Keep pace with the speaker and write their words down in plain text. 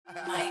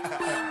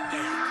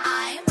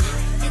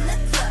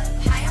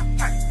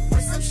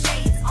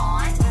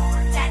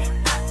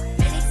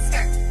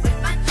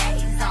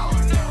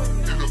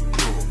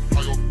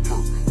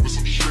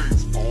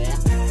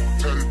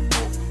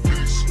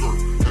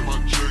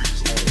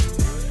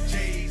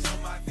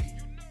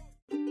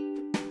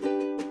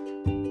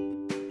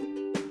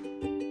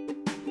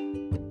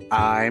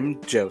I'm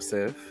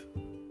Joseph.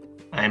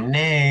 I'm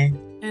Nay.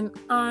 And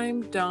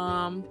I'm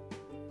Dom.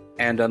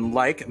 And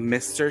unlike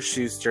Mr.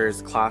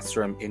 Schuster's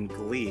classroom in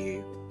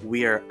Glee,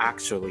 we are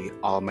actually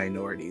all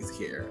minorities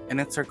here. And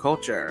it's our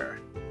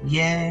culture.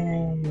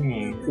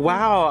 Yay!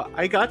 Wow,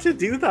 I got to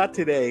do that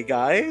today,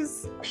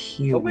 guys.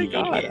 Period. Oh my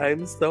god,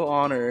 I'm so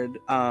honored.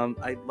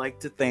 I'd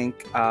like to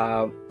thank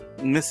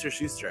Mr.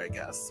 Schuster, I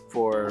guess,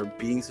 for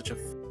being such a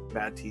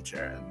bad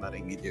teacher and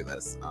letting me do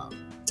this. Oh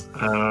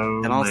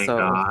and also,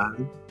 my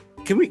god.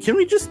 Can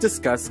we just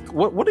discuss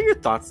what are your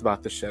thoughts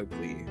about the show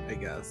Glee, I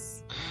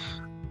guess?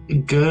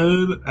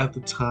 Good at the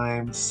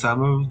time.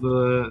 Some of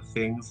the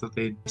things that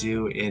they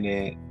do in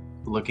it,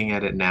 looking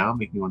at it now,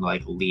 make me want to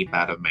like leap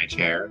out of my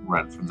chair and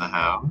run from the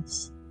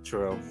house.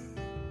 True.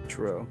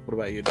 What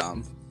about you,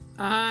 Dom?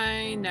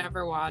 I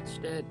never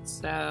watched it,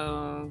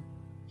 so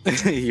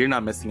You're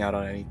not missing out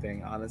on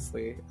anything,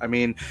 honestly. I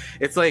mean,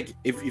 it's like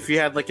if you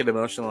had like an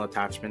emotional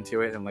attachment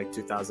to it in like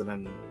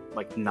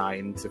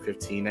 2009 to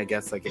 15, I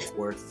guess like it's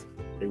worth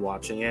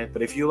rewatching it.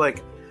 But if you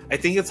like, I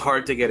think it's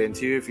hard to get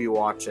into if you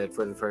watch it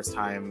for the first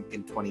time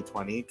in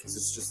 2020 because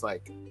it's just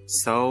like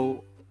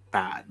so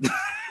bad.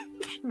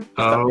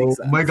 Oh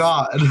my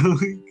god.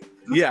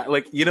 Yeah,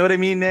 like you know what I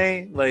mean,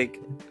 Nay?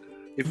 Like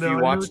if No, you I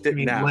know watched what you it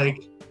mean. now.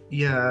 Like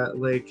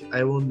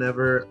I will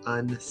never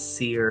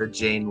unsear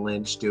Jane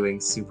Lynch doing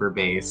super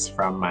bass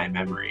from my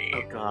memory.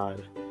 Oh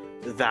god.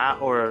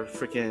 That or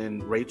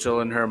freaking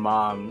Rachel and her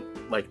mom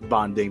like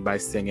bonding by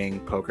singing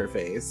Poker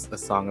Face, a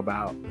song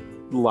about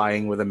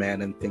lying with a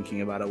man and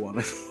thinking about a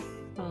woman.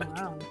 oh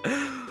wow.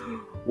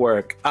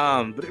 Work.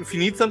 But if you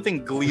need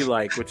something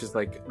Glee-like, which is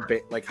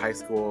like high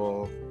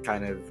school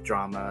kind of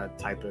drama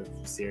type of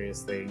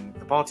serious thing,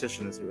 The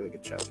Politician is a really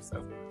good show.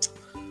 So,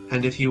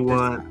 And if you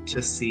want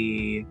to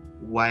see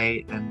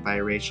white and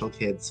biracial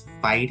kids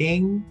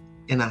fighting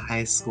in a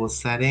high school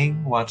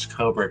setting, watch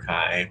Cobra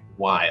Kai.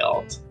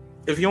 Wild.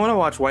 if you want to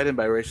watch white and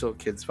biracial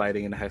kids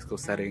fighting in a high school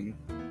setting,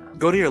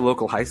 go to your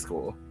local high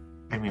school.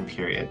 I mean,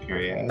 period.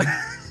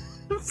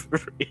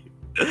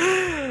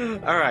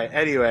 All right.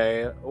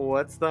 Anyway,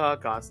 what's the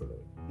hot gossip?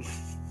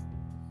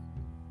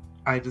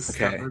 I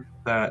discovered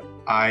that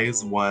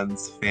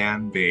IOC's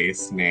fan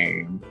base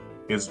name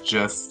is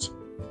just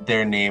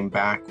their name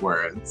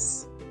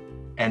backwards.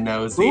 And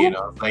nosy, Ooh. you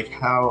know, like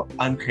how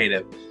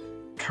uncreative.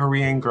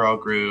 Korean girl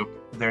group,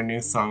 their new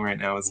song right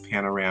now is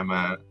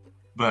Panorama.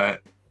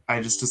 But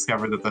I just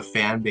discovered that the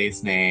fan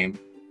base name,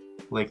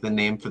 like the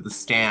name for the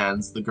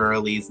stands, the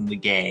girlies and the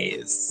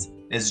gays,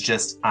 is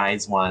just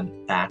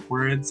IOC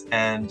backwards,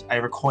 and I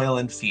recoil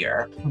in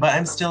fear. But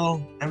I'm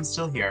still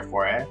here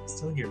for it.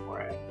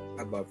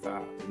 I love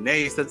that.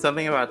 Nay, you said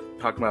something about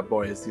talking about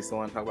boys. Do you still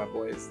want to talk about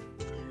boys?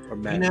 Or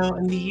men? You know,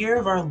 in the year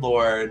of our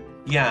Lord,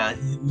 yeah,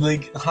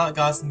 like hot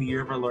goss in the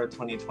year of our Lord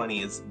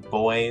 2020 is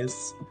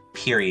boys,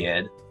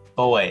 period.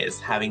 Boys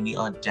having the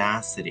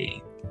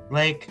audacity.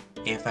 Like,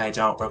 if I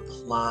don't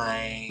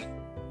reply,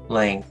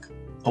 like,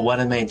 what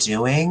am I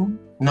doing?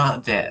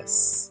 Not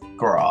this,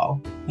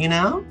 girl. You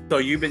know? So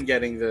you've been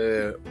getting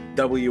the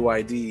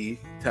WYD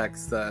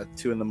text at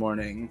 2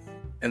 a.m.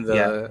 and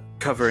the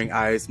covering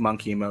eyes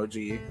monkey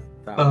emoji.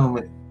 That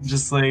one.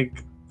 Just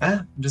like,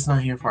 I'm just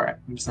not here for it.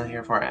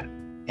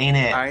 Ain't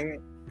it? I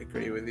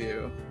agree with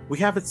you. We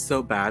have it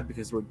so bad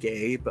because we're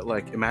gay, but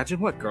like, imagine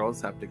what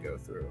girls have to go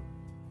through.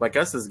 Like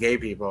us as gay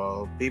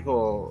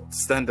people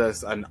send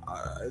us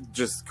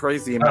just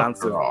crazy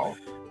amounts of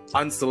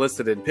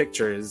unsolicited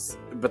pictures,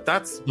 but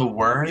that's the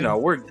word. You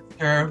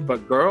know,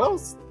 but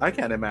girls, I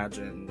can't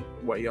imagine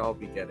what y'all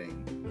be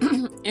getting.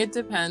 It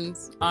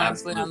depends,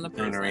 honestly, on the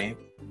person.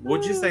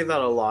 Would you say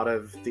that a lot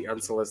of the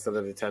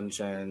unsolicited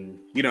attention,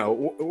 you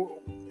know,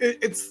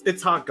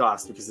 it's hot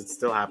goss because it's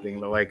still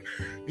happening, but like,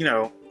 you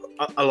know,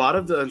 a lot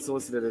of the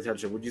unsolicited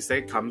attention, would you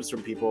say comes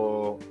from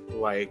people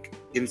like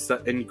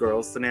in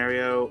girls'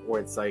 scenario, or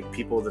it's like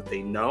people that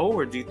they know,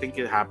 or do you think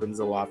it happens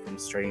a lot from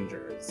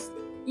strangers?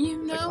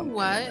 You know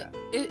what?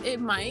 It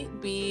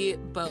might be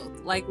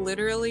both. Like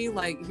literally,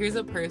 like here's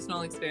a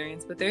personal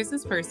experience, but there's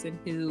this person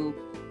who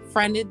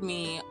friended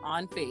me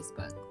on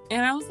Facebook.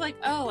 And I was like,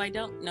 oh, I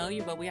don't know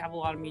you, but we have a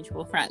lot of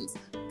mutual friends.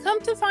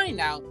 Come to find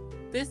out,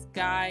 this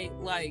guy,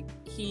 like,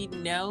 he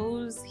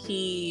knows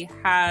he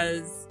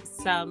has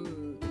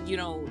some, you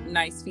know,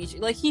 nice feature.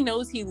 Like, he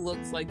knows he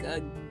looks like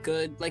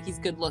he's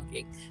good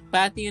looking. But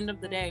at the end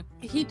of the day,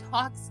 he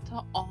talks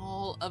to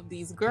all of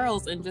these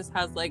girls and just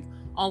has, like,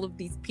 all of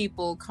these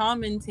people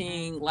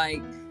commenting.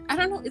 Like, I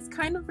don't know. It's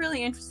kind of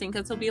really interesting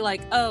because he'll be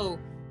like, oh,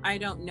 I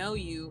don't know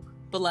you,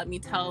 but let me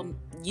tell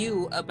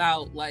you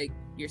about, like,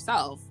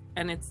 yourself.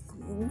 And it's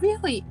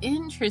really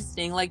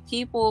interesting. Like,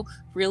 people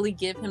really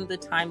give him the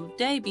time of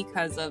day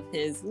because of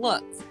his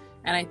looks.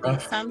 And I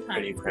think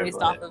sometimes based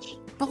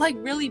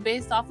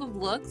off of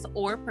looks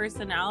or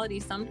personality,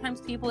 sometimes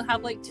people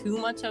have like too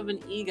much of an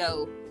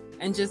ego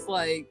and just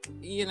like,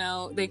 you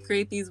know, they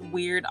create these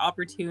weird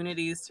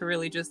opportunities to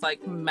really just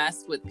like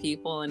mess with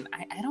people. And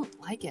I don't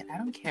like it. I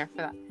don't care for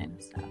that kind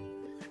of stuff.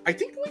 I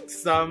think like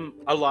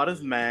a lot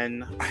of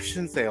men, I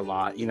shouldn't say a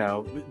lot, you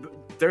know,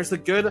 there's a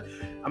good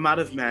amount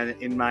of men,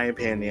 in my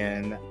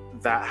opinion,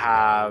 that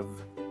have,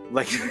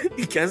 like,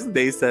 I guess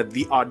they said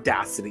the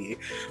audacity,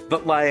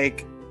 but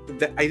like,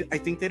 I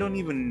think they don't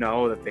even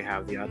know that they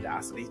have the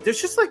audacity.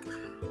 There's just like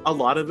a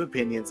lot of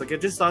opinions. Like I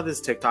just saw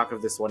this TikTok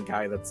of this one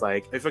guy that's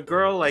like, if a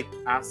girl like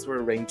asks for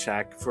a rain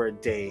check for a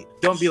date,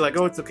 don't be like,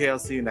 oh, it's okay, I'll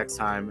see you next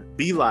time.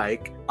 Be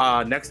like,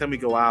 next time we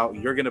go out,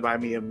 you're gonna buy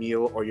me a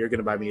meal or you're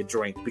gonna buy me a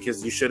drink,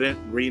 because you shouldn't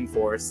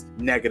reinforce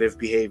negative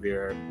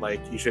behavior. Like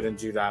you shouldn't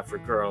do that for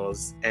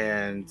girls.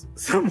 And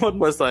someone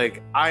was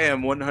like, I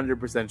am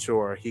 100%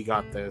 sure he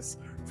got this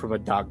from a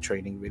dog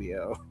training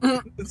video.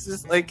 It's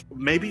just like,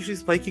 maybe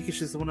she's flaky because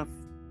she doesn't want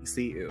to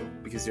see you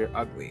because you're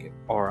ugly,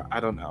 or I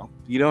don't know.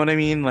 You know what I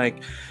mean?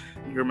 Like,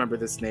 you remember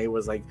this Nay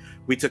was like,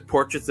 we took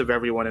portraits of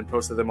everyone and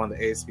posted them on the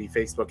ASB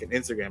Facebook and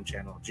Instagram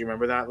channel. Do you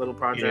remember that little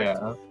project?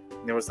 Yeah.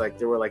 And it was like,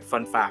 there were like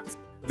fun facts.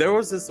 There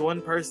was this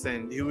one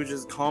person who would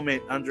just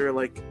comment under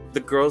like the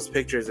girls'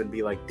 pictures and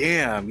be like,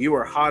 damn, you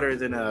are hotter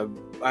than a,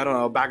 I don't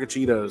know, a bag of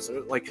Cheetos.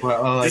 Or like,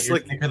 well, just you're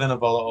like thicker than a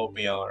bowl of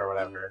oatmeal or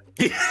whatever.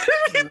 You're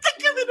thicker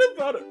than a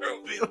bowl of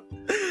oatmeal.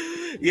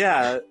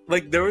 Yeah,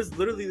 like there was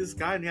literally this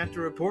guy and you had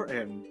to report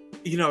him.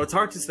 You know, it's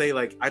hard to say,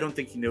 like, I don't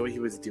think he knew what he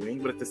was doing,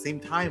 but at the same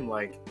time,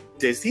 like,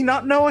 does he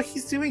not know what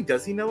he's doing?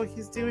 Does he know what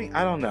he's doing?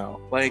 I don't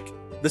know. Like,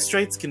 the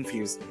straights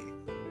confuse me.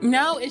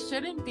 No, it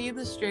shouldn't be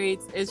the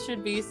straights. It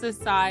should be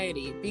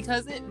society,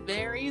 because it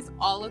varies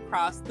all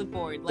across the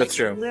board. Like, that's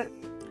true.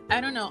 I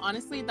don't know.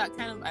 Honestly, that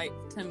kind of, like,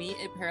 to me,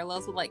 it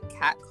parallels with, like,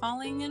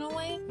 catcalling in a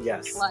way.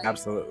 Yes, like,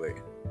 absolutely.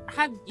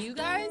 Have you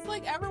guys,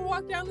 like, ever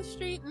walked down the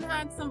street and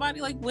had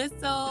somebody, like,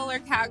 whistle or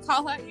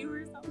catcall at you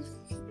or something?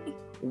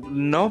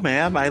 No,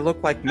 ma'am. I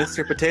look like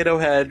Mr. Potato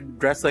Head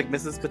dressed like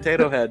Mrs.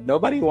 Potato Head.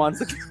 Nobody wants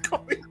to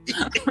call me.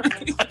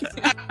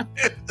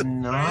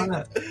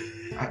 Not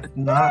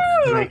that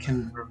I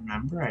can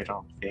remember, I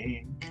don't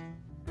think.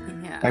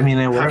 Yeah. I mean,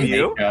 I wear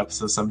makeup,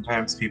 so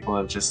sometimes people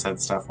have just said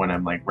stuff when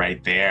I'm like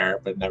right there,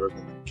 but never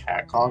been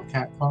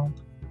catcalled.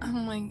 Oh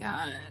my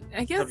god.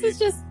 I guess it's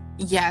just,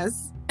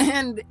 yes.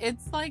 And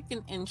it's like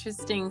an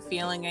interesting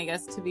feeling, I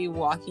guess, to be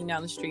walking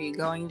down the street,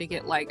 going to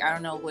get, like, I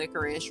don't know,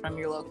 licorice from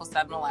your local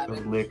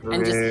 7-Eleven.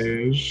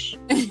 Licorice.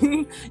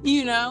 And just,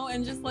 you know,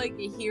 and just like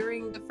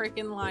hearing the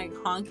freaking like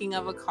honking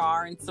of a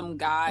car and some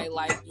guy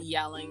like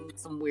yelling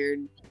some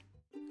weird,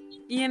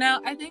 you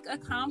know, I think a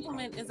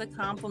compliment is a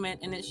compliment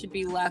and it should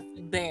be left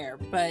there.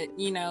 But,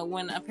 you know,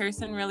 when a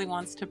person really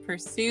wants to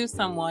pursue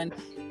someone,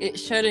 it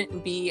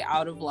shouldn't be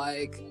out of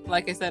like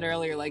I said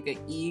earlier, like an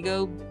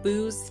ego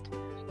boost.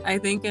 I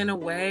think in a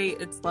way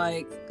it's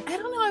like, I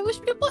don't know, I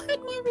wish people had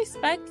more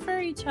respect for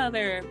each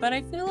other, but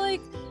I feel like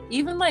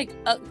even like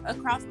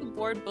across the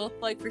board, both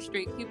like for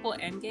straight people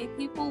and gay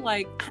people,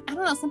 like, I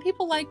don't know, some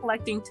people like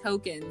collecting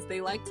tokens.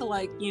 They like to,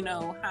 like, you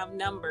know, have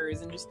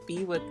numbers and just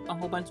be with a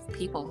whole bunch of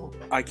people.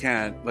 I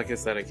can't, like I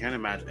said, I can't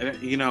imagine.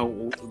 And, you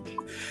know,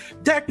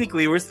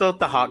 technically we're still at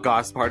the hot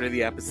goss part of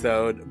the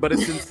episode, but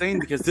it's insane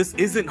because this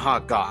isn't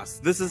hot goss.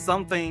 This is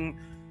something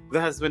that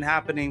has been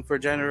happening for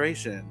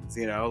generations,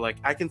 you know? Like,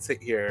 I can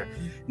sit here,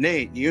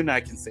 Nate, you and I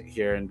can sit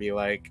here and be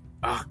like,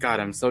 oh god,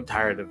 I'm so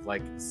tired of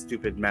like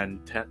stupid men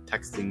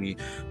texting me,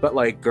 but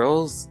like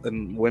girls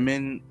and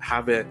women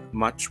have it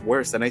much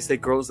worse. And I say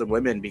girls and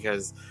women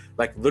because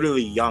like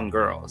literally young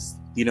girls,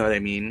 you know what I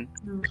mean?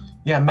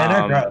 Yeah, men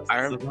are gross.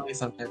 It's really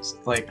sometimes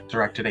like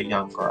directed at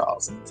young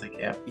girls, and it's like,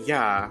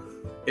 yeah,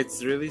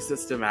 it's really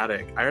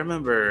systematic. I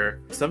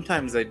remember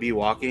sometimes I'd be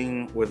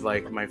walking with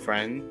like my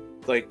friend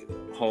like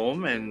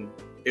home, and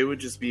it would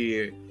just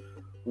be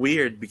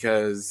weird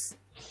because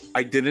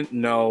I didn't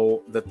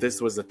know that this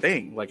was a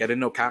thing. Like, I didn't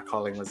know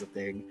catcalling was a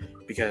thing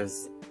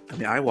because, I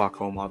mean, I walk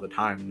home all the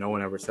time. No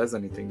one ever says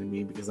anything to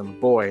me because I'm a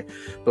boy.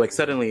 But, like,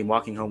 suddenly I'm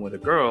walking home with a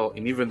girl,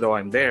 and even though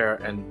I'm there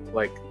and,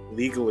 like,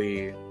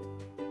 legally,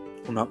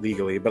 well, not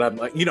legally, but I'm,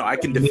 like, you know, I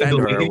can defend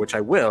her, which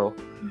I will.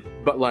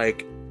 But,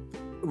 like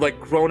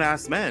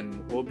grown-ass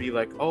men will be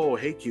like, oh,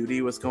 hey,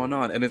 cutie, what's going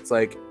on? And it's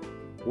like,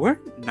 we're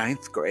in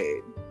 9th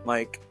grade.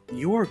 Like,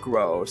 you are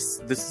gross.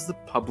 This is a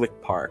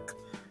public park.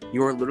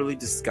 You are literally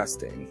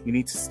disgusting. You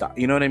need to stop.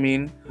 You know what I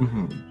mean?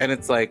 Mm-hmm. And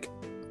it's like,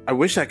 I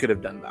wish I could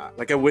have done that.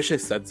 Like, I wish I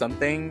said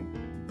something,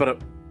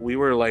 but we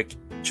were like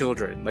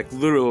children, like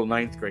literal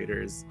 9th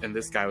graders. And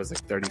this guy was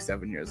like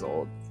 37 years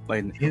old.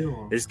 Like,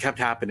 it just kept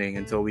happening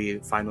until we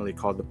finally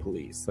called the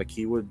police. Like,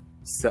 he would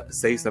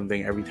say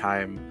something every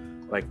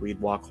time, like,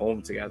 we'd walk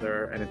home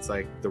together. And it's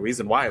like, the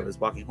reason why I was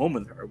walking home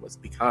with her was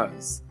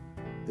because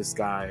this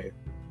guy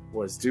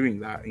was doing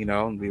that, you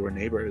know, and we were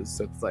neighbors.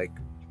 So it's like,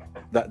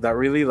 that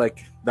really,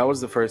 like, that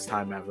was the first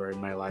time ever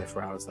in my life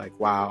where I was like,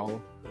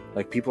 wow,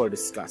 like, people are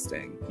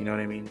disgusting. You know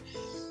what I mean?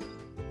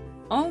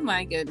 Oh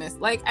my goodness.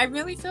 Like, I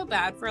really feel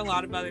bad for a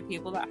lot of other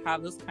people that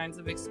have those kinds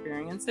of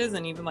experiences,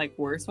 and even like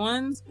worse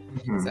ones.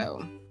 Mm-hmm.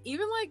 So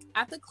even like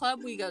at the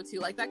club we go to,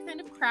 like, that kind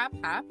of crap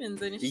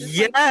happens, and it's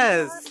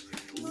just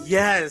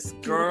yes,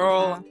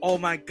 girl. Oh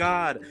my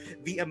god,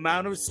 the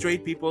amount of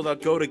straight people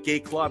that go to gay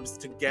clubs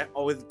to get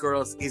with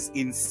girls is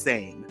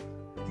insane.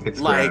 It's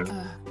like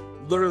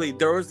literally,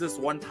 there was this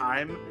one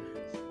time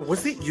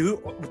Was it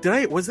you?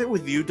 Was it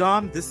with you,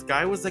 Dom? This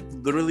guy was like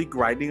literally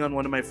grinding on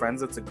one of my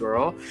friends that's a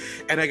girl,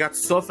 and I got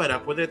so fed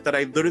up with it that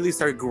I literally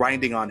started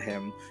grinding on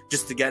him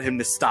just to get him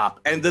to stop.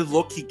 And the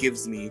look he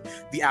gives me,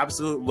 the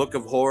absolute look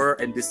of horror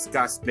and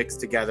disgust mixed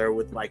together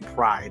with like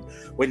pride,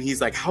 when he's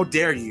like, "How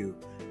dare you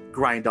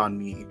grind on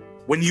me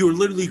when you're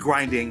literally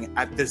grinding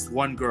at this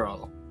one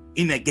girl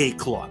in a gay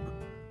club?"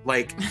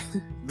 Like,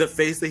 the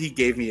face that he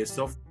gave me is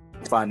so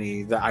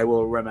funny that I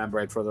will remember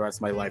it for the rest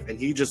of my life. And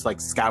he just like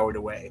scoured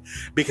away,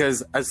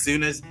 because as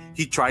soon as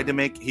he tried to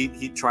make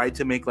he tried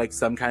to make like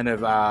some kind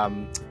of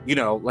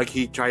like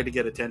he tried to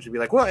get attention, be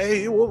like, well,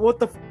 hey, what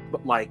the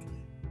but like,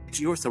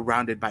 you're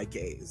surrounded by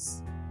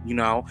gays,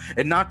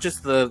 and not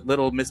just the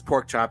little Miss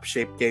Porkchop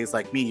shaped gays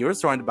like me. You're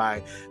surrounded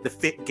by the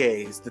fit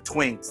gays, the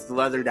twinks, the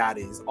leather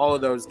daddies, all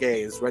of those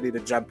gays ready to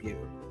jump you,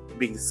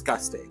 being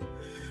disgusting.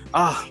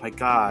 Oh my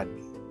god.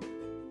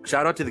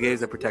 Shout out to the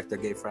gays that protect their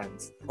gay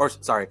friends, or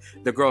sorry,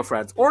 their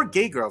girlfriends or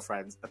gay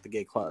girlfriends at the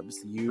gay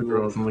clubs. The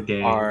girls and the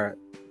gays.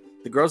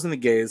 The girls and the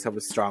gays have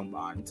a strong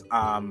bond.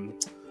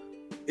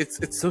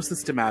 It's so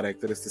systematic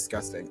that it's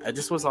disgusting. I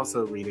just was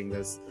also reading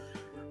this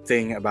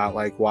thing about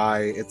like why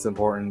it's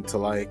important to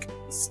like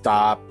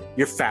stop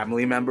your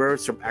family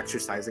members from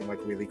exercising like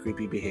really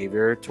creepy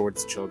behavior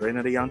towards children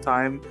at a young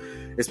time,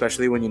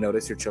 especially when you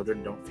notice your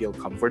children don't feel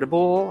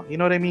comfortable. You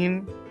know what I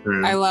mean?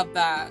 I love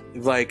that.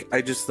 Like,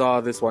 I just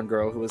saw this one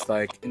girl who was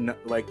like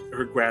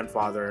her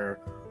grandfather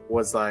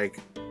was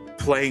like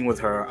playing with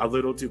her a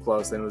little too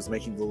close and it was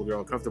making the little girl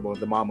uncomfortable.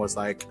 The mom was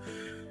like,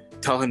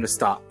 "Tell him to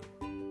stop."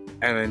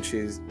 And then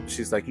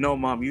she's like, "No,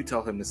 Mom, you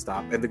tell him to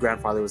stop." And the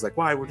grandfather was like,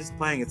 "Why? We're just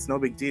playing. It's no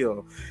big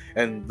deal."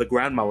 And the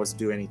grandma wasn't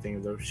doing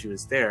anything though she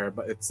was there.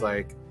 But it's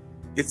like,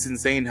 it's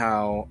insane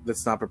how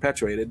that's not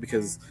perpetuated,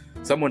 because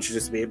someone should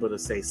just be able to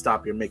say,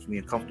 "Stop, you're making me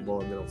uncomfortable,"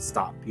 and they'll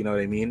stop. You know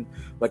what I mean?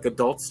 Like,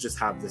 adults just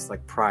have this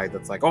like pride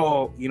that's like,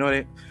 oh, you know what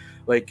I mean?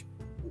 Like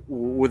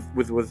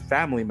with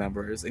family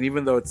members. And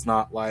even though it's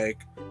not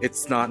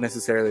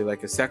necessarily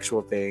like a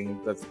sexual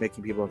thing that's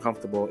making people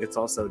uncomfortable, it's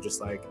also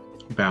just like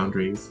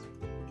boundaries.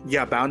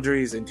 Yeah,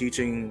 boundaries, and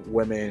teaching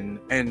women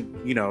and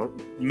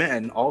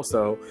men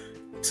also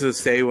to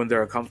say when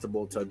they're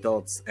uncomfortable to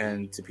adults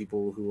and to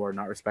people who are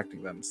not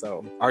respecting them.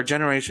 So our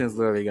generation is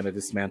literally going to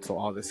dismantle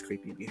all this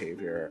creepy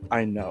behavior.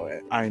 I know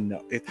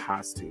it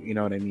has to, you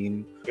know what I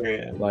mean?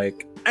 Yeah.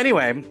 Like,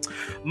 anyway,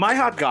 my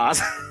hot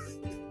goss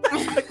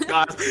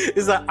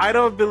is that I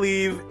don't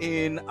believe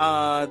in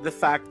the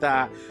fact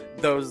that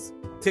those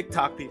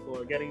TikTok people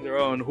are getting their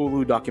own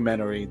Hulu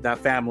documentary. That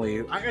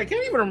family, I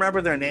can't even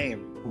remember their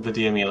name. The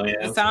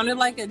D'Amelios. It sounded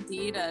like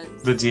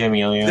Adidas. The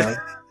D'Amelios.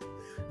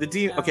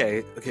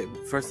 Okay.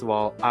 First of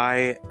all,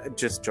 I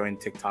just joined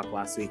TikTok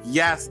last week.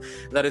 Yes,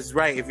 that is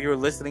right. If you're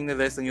listening to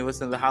this and you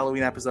listen to the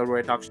Halloween episode where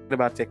I talk shit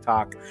about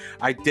TikTok,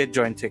 I did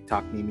join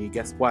TikTok, Mimi.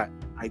 Guess what?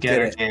 I Get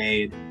her did it.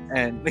 Jade.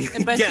 And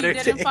But you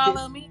didn't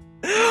follow me.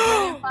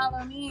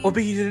 Oh,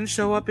 but you didn't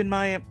show up in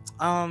my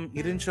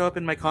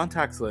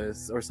contacts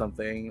list or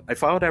something. I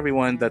followed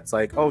everyone that's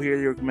like, oh, here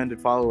are your recommended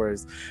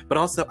followers. But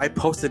also, I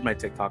posted my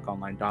TikTok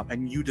online, Dom,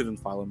 and you didn't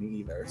follow me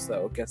either.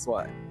 So guess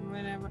what?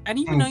 Whatever. I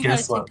didn't even know you had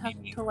a TikTok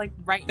until like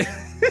right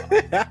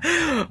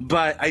now.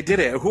 But I did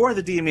it. Who are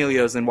the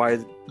D'Amelios and why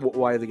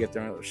they get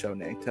their own show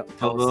name?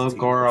 The little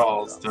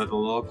girls. They're the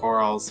little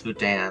girls who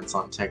dance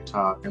on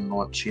TikTok,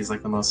 and she's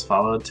like the most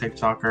followed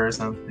TikToker or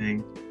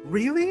something.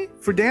 Really?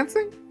 For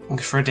dancing?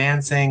 For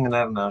dancing, and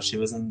I don't know, she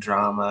was in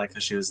drama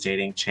because she was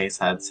dating Chase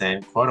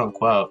Hudson, quote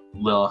unquote,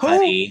 Lil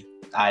Huddy.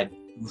 I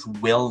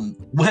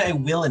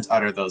willn't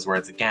utter those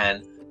words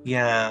again.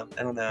 Yeah,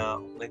 I don't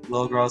know. Like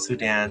little girls who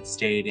dance,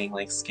 dating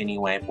like skinny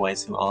white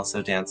boys who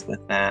also dance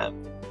with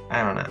them.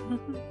 I don't know.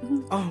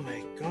 Oh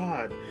my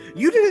god.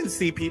 You didn't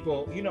see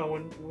people,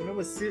 when it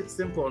was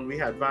simple and we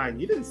had Vine,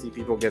 you didn't see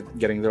people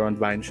getting their own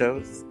Vine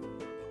shows.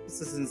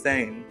 This is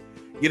insane.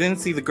 You didn't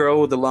see the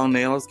girl with the long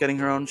nails getting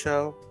her own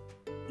show?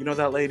 You know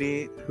that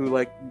lady who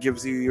like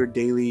gives you your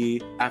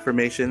daily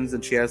affirmations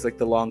and she has like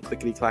the long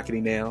clickety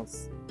clackety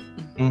nails?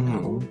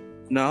 Mm-hmm.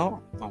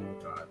 No? Oh my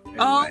god. Anyway.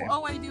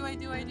 Oh, I do.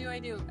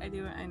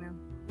 I know.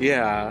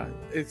 Yeah,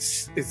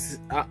 it's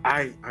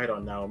I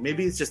don't know.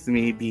 Maybe it's just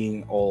me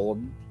being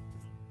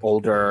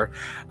older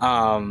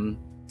to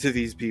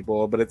these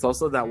people, but it's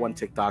also that one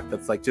TikTok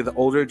that's like to the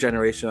older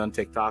generation on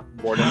TikTok,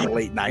 born in the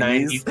late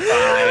 90s.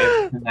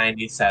 95 to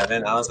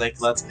 97. I was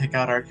like, let's pick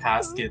out our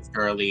caskets,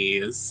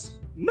 girlies.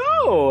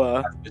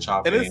 No!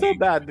 And it's so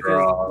bad because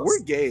girls. We're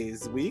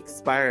gays. We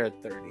expire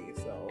at 30,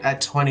 so... At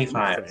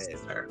 25.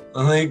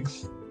 Like...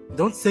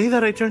 Don't say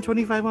that, I turned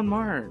 25 on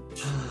March.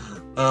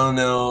 Oh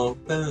no.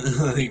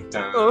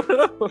 Oh,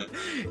 no.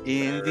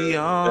 In the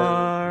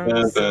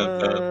arms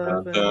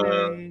of an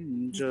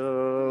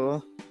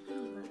angel.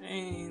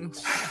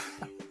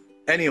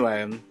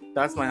 Anyway,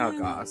 that's my hot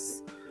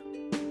goss.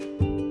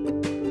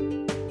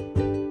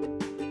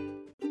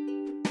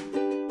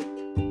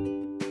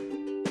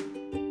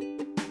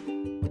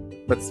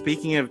 But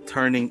speaking of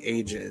turning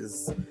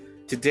ages,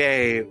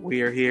 today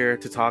we are here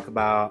to talk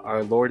about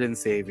our Lord and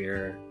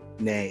Savior,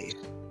 nay,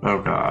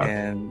 Oh God.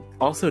 And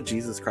also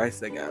Jesus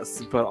Christ, I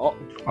guess. But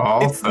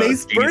Also, it's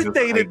Nate's Jesus,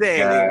 birthday I today.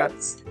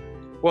 guess.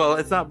 Well,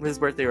 it's not his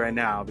birthday right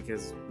now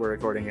because we're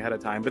recording ahead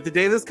of time. But the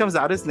day this comes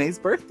out is Nate's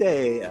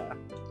birthday.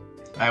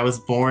 I was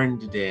born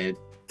today.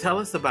 Tell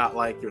us about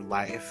like your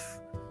life.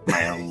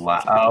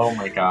 Oh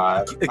my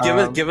God.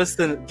 Give us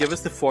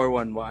the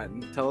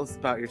 411. Tell us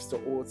about your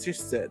story. What's your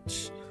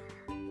sitch?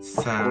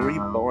 Where were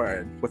you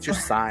born? What's your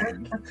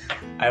sign?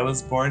 I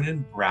was born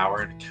in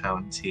Broward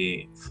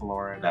County,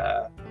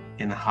 Florida.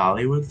 In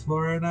Hollywood,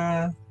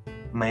 Florida.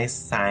 My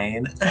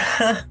sign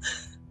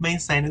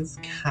is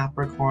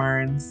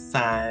Capricorn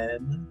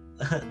Sun.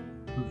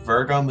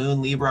 Virgo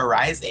Moon Libra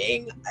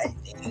Rising, I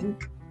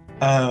think.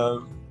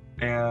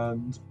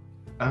 And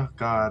oh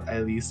God,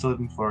 I used to live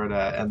in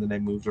Florida and then I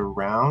moved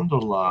around a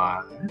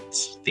lot.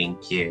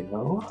 Thank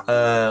you.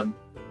 And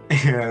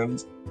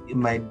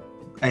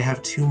I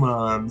have two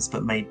moms,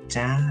 but my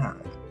dad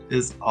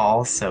is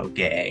also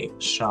gay.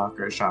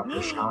 Shocker,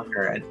 shocker,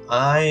 shocker. And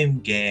I'm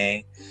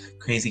gay.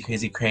 Crazy,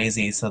 crazy,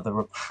 crazy. So the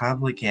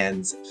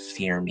Republicans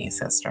fear me,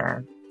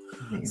 sister.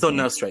 Amazing. So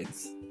no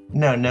straights.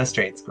 No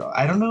straights, girl.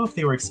 I don't know if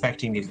they were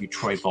expecting me to be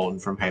Troy Bolton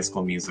from High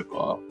School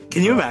Musical.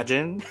 Can you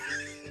imagine?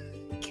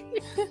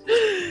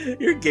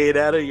 Your gay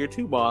dad or your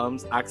two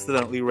moms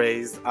accidentally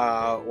raised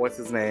what's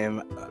his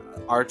name?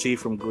 Archie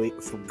from Glee.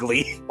 From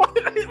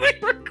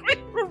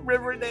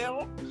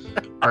Riverdale.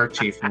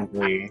 Archie from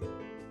Glee.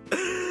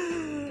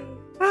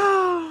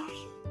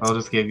 I'll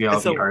just give you all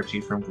the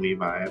Archie from Glee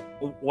vibe.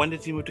 When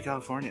did you move to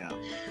California?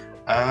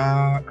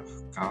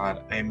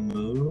 God, I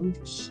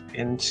moved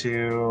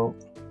to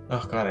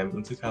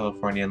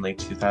California in like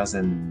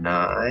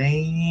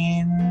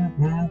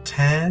 2009,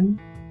 10.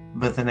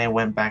 But then I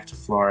went back to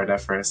Florida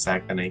for a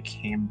sec, and I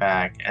came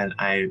back, and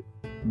I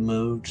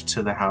moved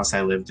to the house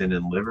I lived in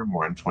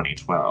Livermore in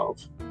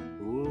 2012.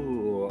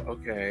 Ooh,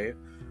 okay.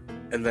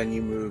 And then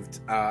you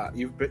moved.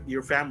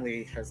 Your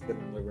family has been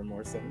in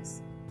Livermore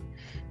since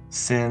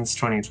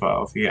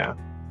 2012. Yeah.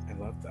 I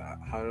love that.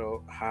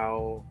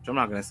 How? I'm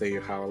not gonna say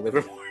how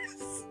Livermore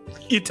is.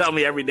 You tell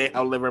me every day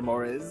how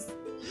Livermore is.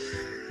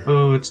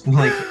 Oh, it's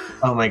like,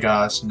 oh my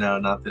gosh, no,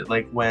 not that.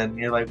 Like when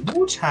you're like,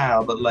 woo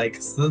child, but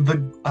like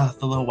the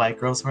little white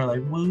girls who are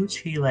like, woo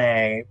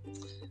Chile.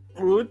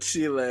 Woo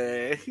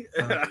Chile.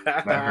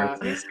 That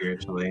hurts me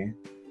spiritually.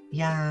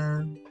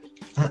 Yeah,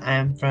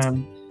 I'm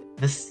from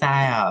the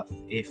South,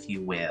 if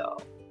you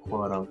will,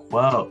 quote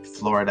unquote.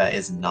 Florida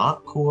is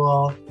not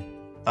cool.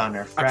 Fun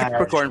or fresh. A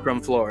Capricorn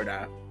from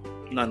Florida,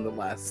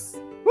 nonetheless.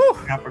 Woo!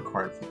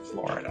 Capricorn from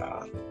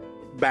Florida.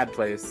 Bad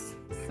place.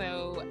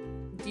 So,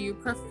 do you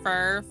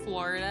prefer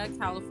Florida,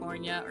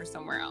 California, or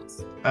somewhere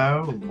else?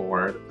 Oh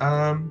Lord.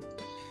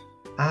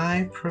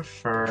 I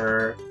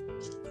prefer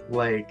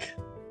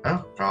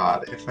oh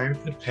God, if I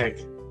could pick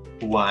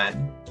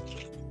one.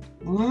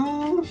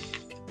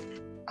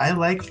 I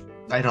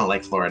don't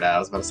like Florida. I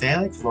was about to say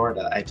I like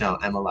Florida. I don't.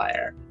 I'm a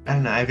liar. I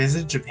don't know. I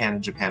visited Japan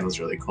and Japan was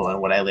really cool. And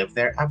would I live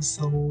there?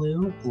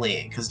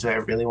 Absolutely. Because do I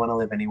really want to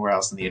live anywhere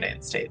else in the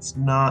United States?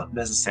 Not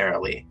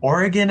necessarily.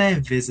 Oregon I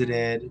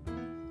visited,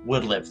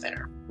 would live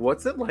there.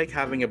 What's it like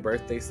having a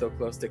birthday so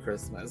close to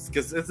Christmas?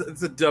 Because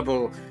it's a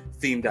double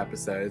themed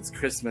episode. It's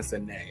Christmas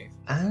and May.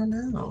 I don't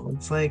know.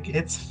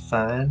 It's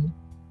fun.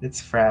 It's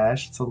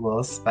fresh. It's a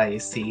little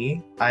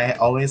spicy. I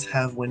always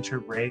have winter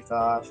break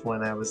off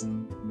when I was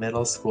in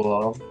middle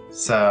school.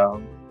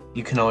 So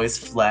you can always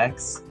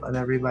flex on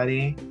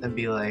everybody and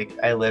be like,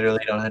 I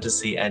literally don't have to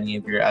see any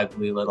of your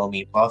ugly little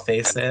meatball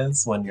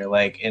faces when you're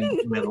like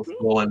in middle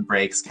school and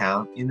breaks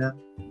count, you know?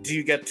 Do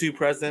you get two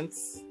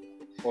presents?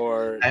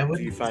 Or I would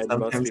do you find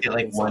sometimes get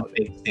like one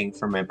big thing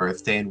for my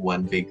birthday and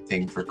one big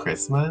thing for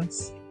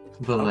Christmas.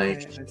 But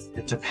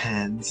it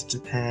depends.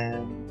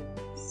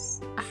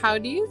 How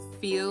do you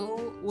feel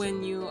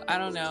when you, I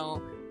don't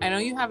know, I know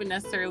you haven't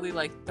necessarily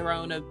like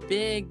thrown a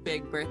big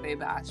birthday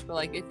bash, but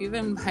like if you've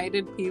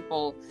invited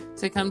people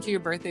to come to your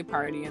birthday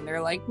party and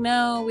they're like,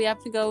 no, we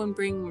have to go and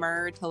bring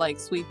myrrh to like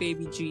sweet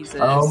baby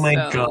Jesus. Oh my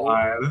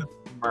God.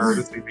 Myrrh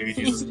to sweet baby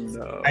Jesus.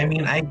 No. I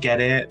mean, I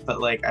get it,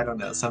 but like, I don't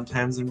know.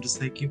 Sometimes I'm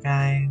just like, you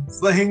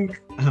guys,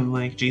 like, I'm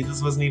like,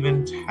 Jesus wasn't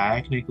even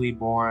technically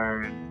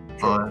born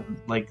on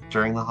like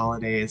during the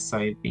holidays, so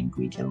I think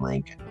we can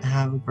like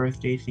have a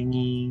birthday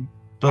thingy.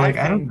 But like,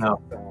 I don't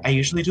know. I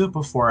usually do it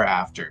before or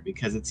after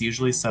because it's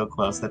usually so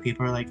close that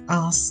people are like,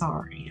 oh,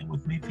 sorry, I'm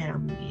with my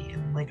family.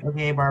 And I'm like,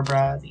 okay,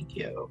 Barbara, thank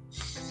you.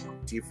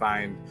 Do you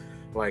find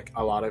like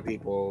a lot of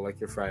people, like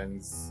your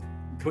friends,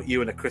 put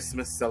you in a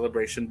Christmas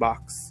celebration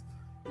box?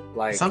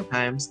 Like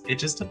sometimes it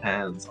just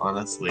depends,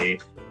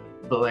 honestly.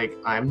 But like,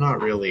 I'm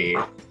not really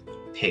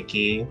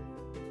picky.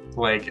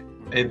 Like,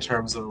 in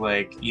terms of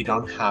like, you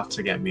don't have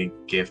to get me a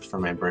gift for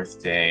my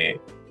birthday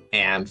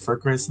and for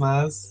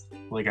Christmas.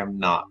 Like, I'm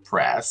not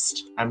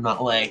pressed. I'm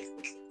not like,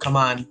 come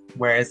on,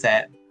 where is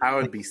it? I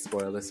would be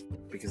spoiled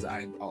because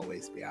I'd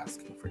always be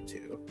asking for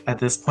two. At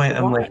this point,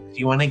 I'm like, if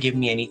you want to give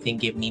me anything,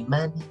 give me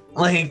money.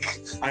 Like,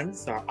 I'm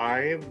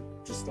sorry. I'm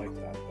just like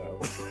that,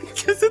 though.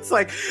 Because it's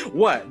like,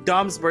 what?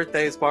 Dom's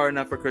birthday is far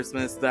enough for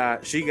Christmas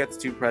that she gets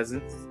two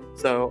presents.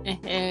 So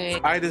Hey.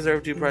 I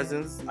deserve 2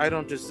 presents. I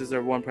don't just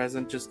deserve 1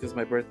 present just because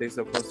my birthday's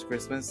so close to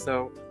Christmas.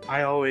 So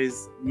I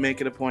always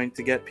make it a point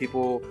to get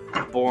people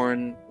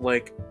born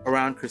like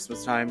around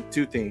Christmas time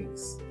 2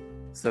 things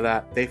so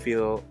that they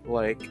feel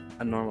like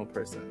a normal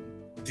person.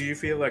 Do you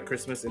feel like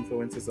Christmas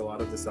influences a lot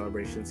of the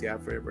celebrations you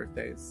have for your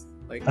birthdays?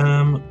 Like,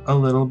 A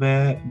little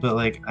bit, but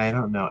like I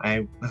don't know.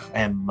 I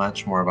am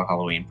much more of a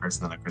Halloween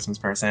person than a Christmas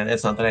person.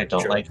 It's not that I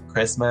don't Sure. like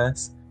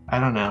Christmas. I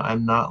don't know.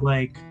 I'm not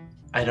like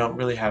I don't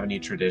really have any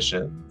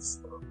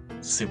traditions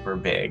super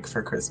big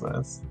for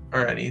Christmas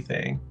or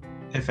anything.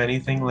 If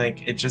anything,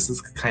 like it just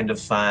is kind of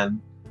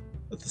fun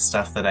with the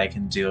stuff that I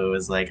can do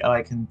is like, oh,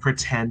 I can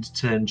pretend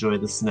to enjoy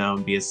the snow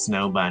and be a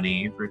snow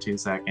bunny for 2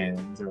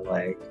 seconds, or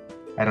like,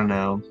 I don't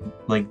know,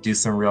 like do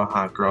some real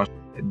hot girl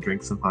and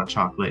drink some hot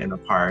chocolate in a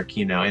park,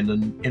 you know, in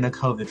a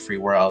COVID-free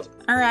world.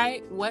 All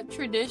right, what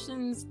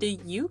traditions do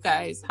you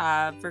guys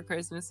have for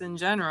Christmas in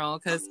general?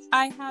 Because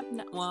I have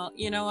well,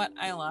 you know what?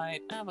 I lied.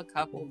 I have a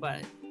couple,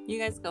 but you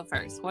guys go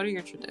first. What are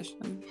your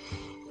traditions?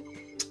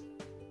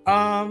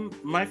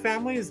 my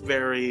family is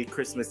very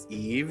Christmas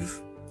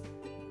Eve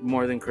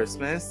more than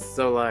Christmas.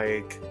 So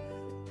like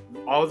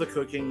all the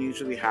cooking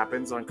usually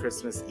happens on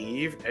Christmas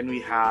Eve, and we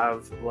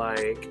have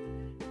like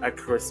a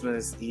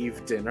Christmas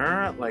Eve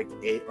dinner at like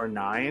 8 or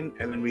 9,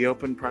 and then we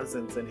open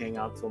presents and hang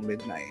out till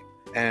midnight.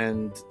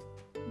 And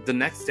the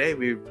next day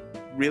we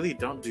really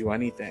don't do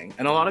anything.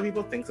 And a lot of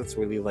people think that's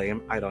really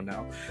lame. I don't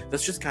know.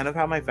 That's just kind of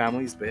how my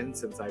family's been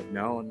since I've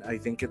known. I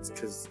think it's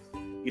because,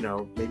 you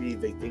know, maybe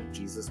they think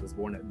Jesus was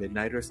born at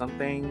midnight or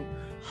something.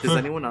 Does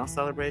anyone else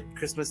celebrate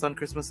Christmas on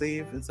Christmas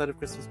Eve instead of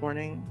Christmas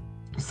morning?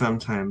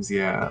 Sometimes,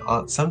 yeah.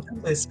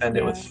 Sometimes I spend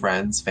it with Yeah.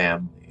 friends,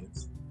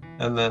 families.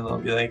 And then I'll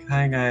be like,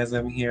 hi guys,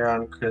 I'm here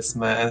on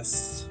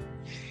Christmas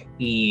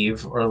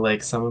Eve. Or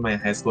like some of my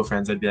high school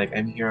friends, I'd be like,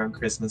 I'm here on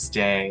Christmas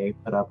Day,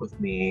 put up with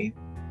me.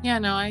 Yeah,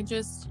 no, I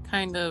just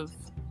kind of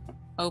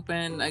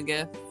open a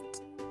gift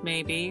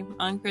maybe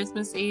on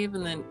Christmas Eve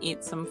and then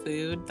eat some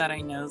food that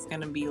I know is going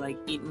to be like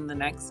eaten the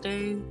next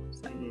day.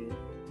 So,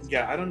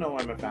 Yeah, I don't know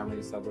why my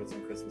family celebrates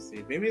on Christmas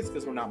Eve. Maybe it's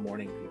because we're not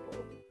morning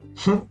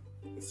people.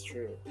 It's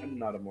true. I'm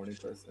not a morning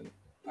person.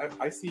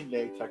 I see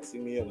Nate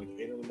texting me at like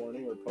 8 in the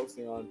morning or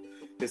posting on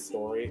his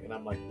story, and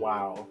I'm like,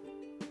 wow,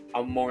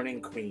 a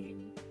morning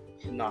queen.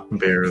 Not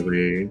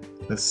Barely.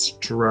 A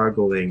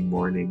struggling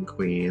morning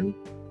queen.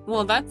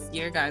 well, that's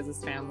your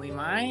guys' family.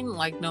 Mine,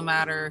 like, no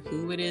matter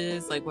who it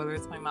is, like, whether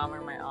it's my mom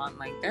or my aunt,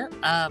 like, they're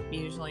up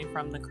usually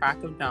from the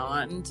crack of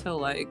dawn until,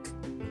 like,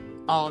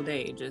 all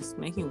day just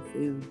making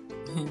food.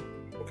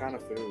 What kind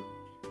of food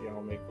do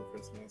y'all make for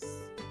Christmas?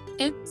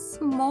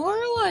 It's more,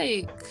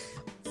 like,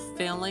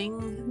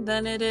 filling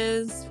than it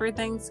is for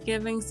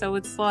Thanksgiving. So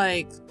it's,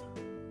 like,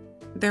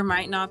 there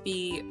might not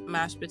be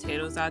mashed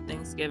potatoes at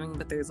Thanksgiving,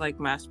 but there's, like,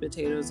 mashed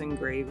potatoes and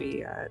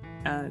gravy at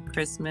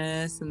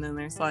Christmas. And then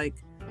there's, like,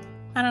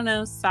 I don't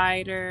know,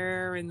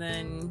 cider, and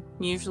then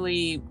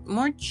usually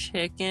more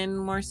chicken,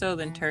 more so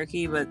than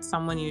turkey, but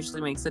someone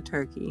usually makes a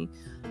turkey.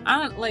 I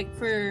don't like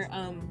for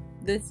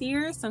this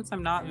year, since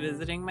I'm not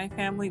visiting my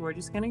family, we're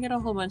just gonna get a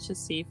whole bunch of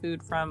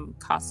seafood from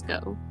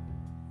Costco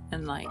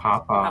and like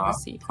have a Papa.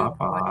 seafood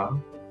Papa.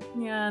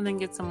 yeah, and then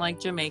get some like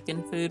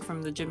Jamaican food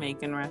from the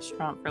Jamaican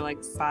restaurant for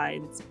like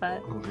sides.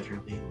 But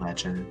Literally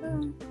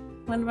legend.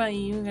 what about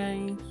you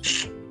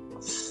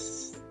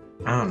guys?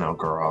 I don't know,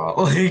 girl.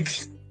 Like,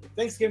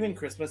 Thanksgiving and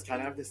Christmas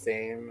kind of have the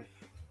same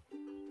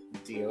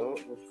deal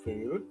with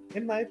food,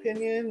 in my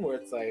opinion, where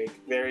it's like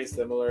very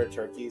similar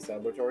turkey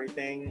celebratory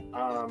thing.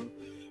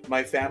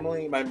 My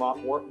family, my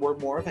mom, we're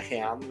more of a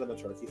ham than a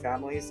turkey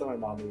family, so my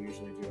mom will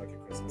usually do like a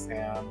Christmas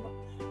ham.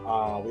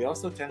 We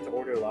also tend to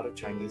order a lot of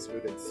Chinese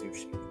food and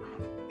sushi,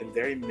 and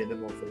very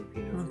minimal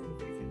Filipino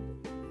food.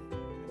 I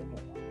don't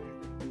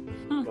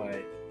know why,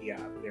 but yeah,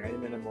 very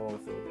minimal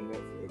Filipino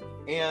food.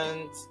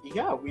 And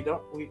yeah, we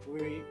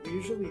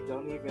usually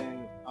don't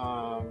even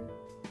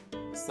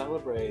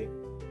celebrate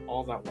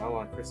all that well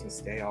on Christmas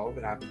Day. All of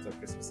it happens on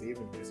Christmas Eve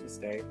and Christmas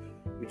Day.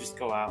 We just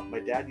go out. My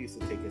dad used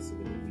to take us to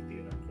the movie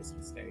theater on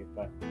Christmas Day,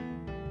 but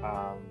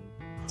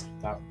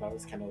that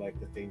was kind of like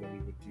the thing that we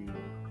would do.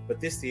 But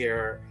this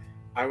year,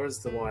 I was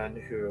the one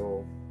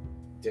who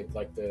did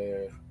like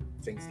the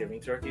Thanksgiving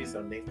turkey,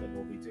 so Nathan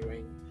will be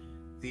doing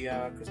the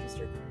Christmas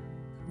turkey.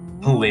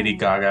 Lady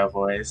Gaga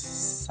voice.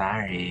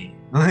 Sorry.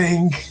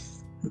 Like,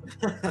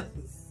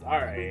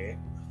 Sorry.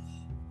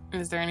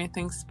 Is there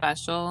anything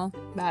special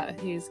that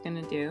he's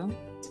gonna do?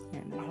 I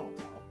don't know.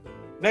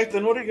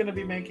 Nathan, what are you going to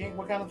be making?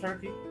 What kind of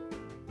turkey?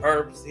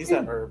 Herbs. He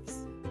said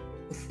herbs.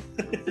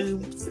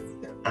 Oops.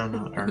 I don't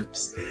know,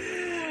 herbs.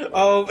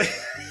 Oh.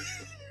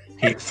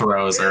 He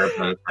throws herbs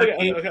at a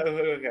turkey.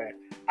 Okay.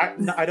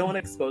 I don't want to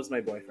expose my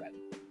boyfriend.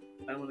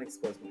 I don't want to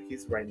expose him.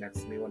 He's right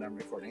next to me when I'm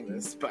recording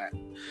this. But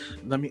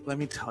let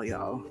me tell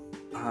y'all,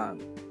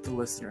 the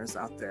listeners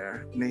out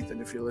there, Nathan,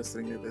 if you're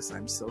listening to this,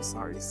 I'm so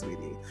sorry,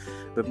 sweetie.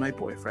 But my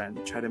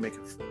boyfriend tried to make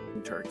a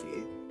f***ing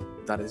turkey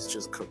that is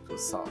just cooked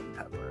with salt and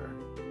pepper.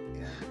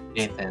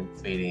 Nathan,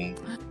 sweetie.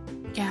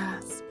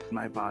 Gasp.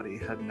 my body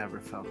had never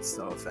felt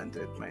so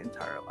offended my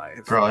entire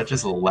life. Girl, I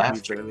just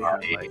left We your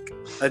literally body.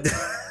 had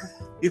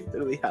we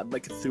literally had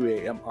like a 3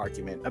 a.m.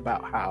 argument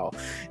about how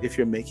if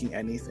you're making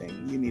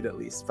anything, you need at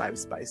least 5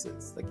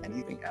 spices. Like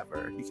anything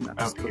ever. You cannot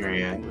just cook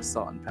period. anything with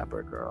salt and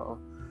pepper, girl.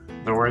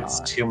 The words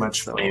God. too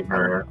much So, flavor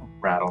I don't know.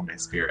 rattle my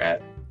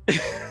spirit.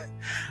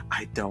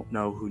 I don't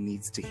know who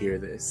needs to hear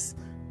this,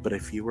 but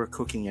if you were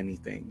cooking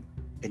anything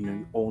and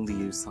you only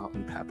use salt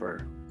and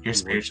pepper, You're you were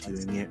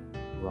spiritually doing it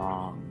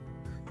wrong.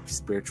 You're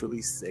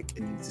spiritually sick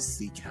and need to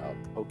seek help,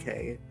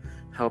 okay?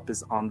 Help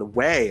is on the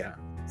way.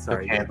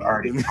 Sorry. Okay, I've baby.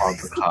 already called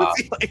the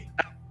cops.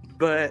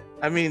 But,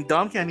 I mean,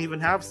 Dom can't even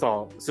have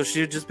salt, so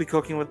she'd just be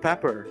cooking with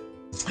pepper.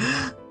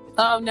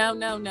 Oh,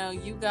 no.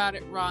 You got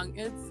it wrong.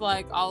 It's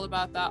like all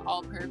about that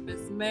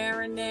all-purpose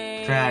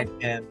marinade.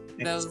 Drag him.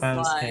 Those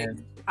Expose like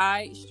him.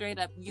 I straight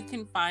up, you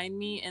can find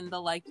me in the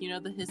like, you know,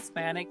 the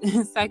Hispanic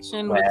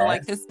section with the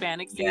like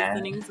Hispanic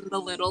seasonings and the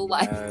little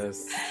like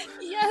yes,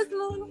 the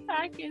little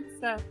packets.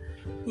 So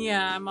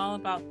yeah, I'm all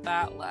about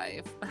that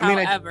life.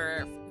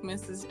 However,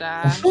 Mrs.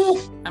 Dash,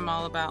 I'm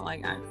all about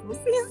like actual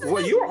seasoning.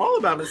 Well, you were all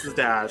about Mrs.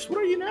 Dash. What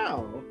are you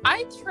now?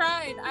 I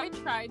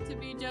tried to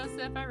be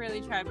Joseph. I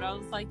really tried, but I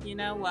was like, you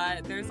know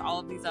what? There's all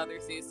of these other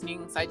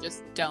seasonings I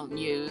just don't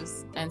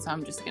use, and so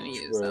I'm just gonna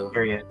use them.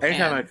 Period.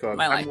 Anytime And I cook,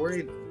 my I'm life.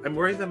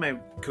 worried that my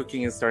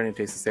cooking is starting to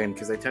taste the same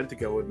because I tend to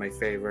go with my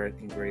favorite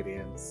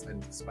ingredients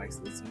and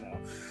spices. You know,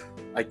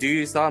 I do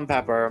use salt and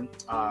pepper,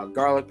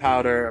 garlic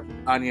powder,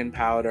 onion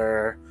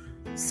powder,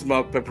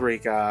 smoked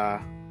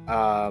paprika.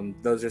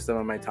 Those are some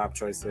of my top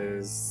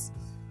choices.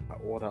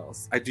 What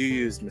else? I do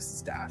use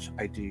Mrs.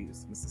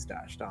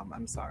 Dash. Dom,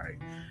 I'm sorry.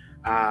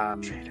 I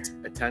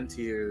tend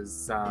to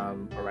use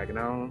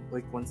oregano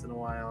like once in a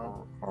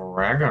while.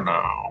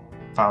 Oregano.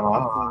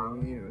 Follow.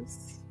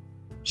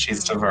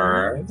 She's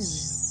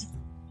diverse.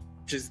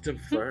 Just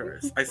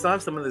diverse. I still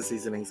have some of the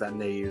seasonings that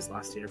Nay used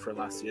last year for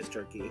last year's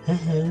turkey.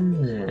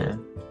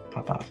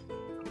 Papa.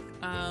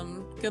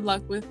 Good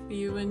luck with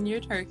you and your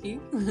turkey.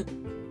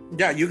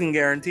 Yeah, you can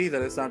guarantee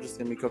that it's not just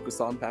gonna be cooked with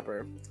salt and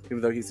pepper,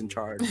 even though he's in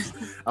charge.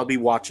 I'll be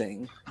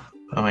watching.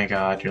 Oh my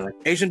god, you're like,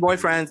 Asian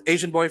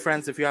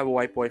boyfriends, if you have a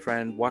white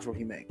boyfriend, watch what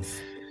he makes.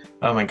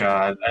 oh my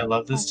god, I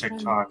love this Okay.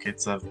 TikTok.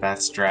 It's of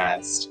Best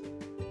Dressed.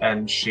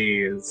 And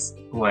she's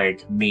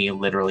like me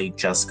literally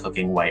just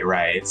cooking white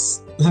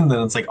rice. And then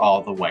it's like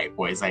all the white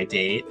boys I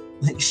date.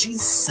 Like,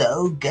 she's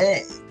so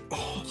good.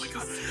 Oh my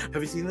god.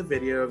 Have you seen the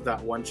video of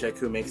that one chick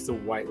who makes the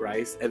white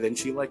rice and then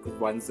she like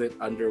runs it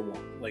under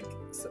like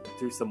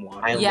through some water?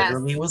 I Yes.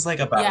 literally was like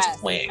about to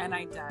swing. and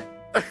I died.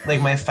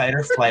 Like my fight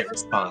or flight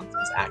response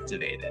was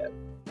activated.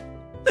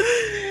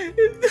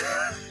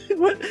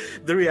 What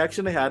the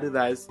reaction I had to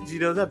that is, do you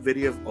know that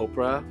video of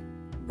Oprah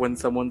when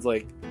someone's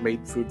like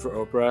made food for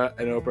Oprah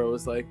and Oprah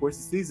was like, "Where's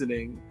the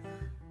seasoning?"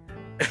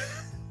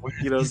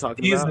 You know what I'm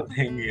talking about?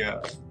 Seasoning,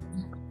 yeah.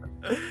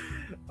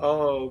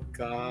 Oh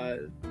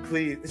god.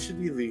 Please, it should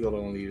be legal to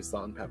only use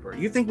salt and pepper.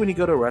 You think when you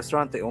go to a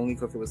restaurant they only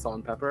cook it with salt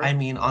and pepper? I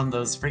mean, on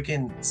those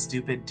freaking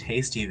stupid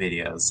tasty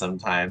videos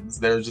sometimes,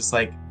 they're just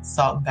like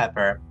salt and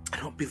pepper. I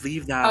don't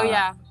believe that. Oh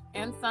yeah.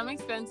 And some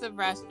expensive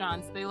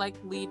restaurants, they like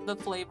leave the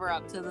flavor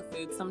up to the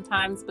food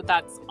sometimes, but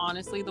that's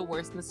honestly the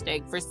worst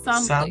mistake for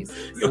some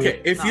places.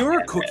 Okay, if Not you're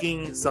bad.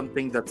 cooking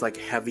something that's like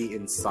heavy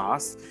in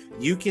sauce,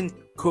 you can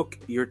cook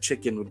your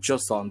chicken with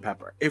just salt and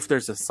pepper if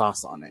there's a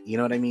sauce on it. You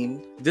know what I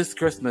mean? This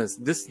Christmas,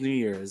 this New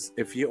Year's,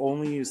 if you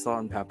only use salt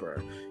and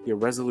pepper, your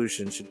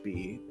resolution should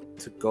be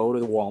to go to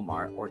the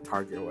Walmart or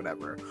Target or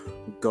whatever,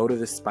 go to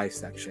the spice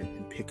section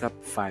and pick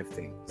up 5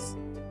 things.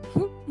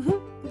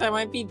 That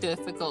might be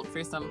difficult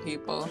for some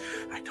people.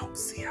 I don't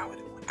see how it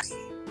would be.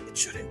 It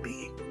shouldn't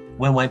be.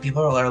 When white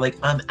people are like,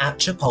 at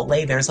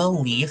Chipotle, there's a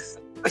leaf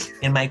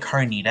in my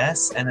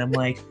carnitas. And I'm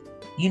like,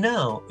 you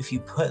know, if you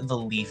put the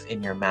leaf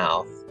in your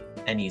mouth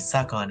and you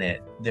suck on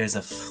it, there's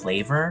a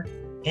flavor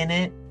in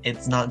it.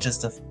 It's not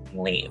just a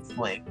leaf.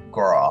 Like,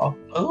 girl.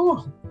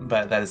 Ooh.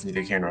 But that is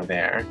neither here nor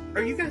there.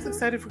 Are you guys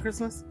excited for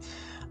Christmas?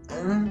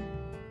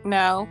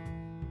 No.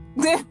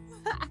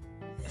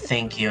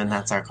 Thank you, and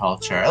that's our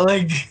culture.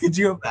 Like, could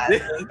you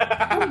imagine?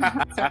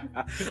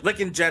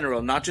 Like in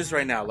general, not just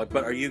right now. Like,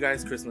 but are you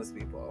guys Christmas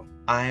people?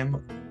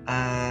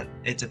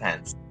 It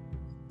depends.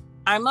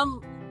 I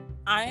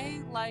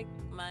like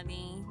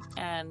money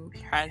and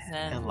I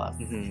presents. love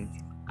Mm-hmm.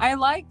 I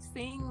like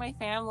seeing my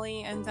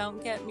family, and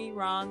don't get me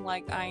wrong,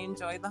 like I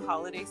enjoy the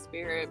holiday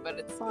spirit, but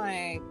it's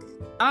like,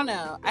 I don't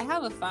know, I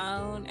have a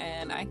phone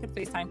and I could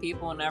FaceTime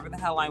people whenever the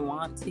hell I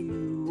want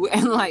to.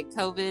 And like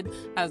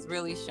COVID has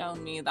really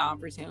shown me the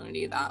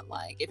opportunity that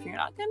like, if you're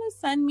not gonna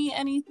send me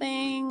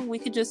anything, we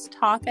could just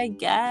talk, I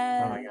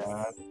guess. Oh my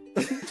god.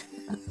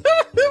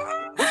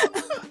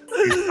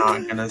 He's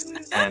not gonna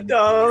send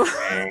No.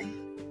 anything.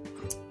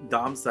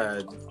 Dom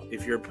said,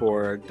 if you're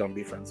poor, don't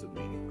be friends with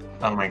me.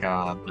 Oh my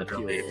god,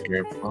 literally, if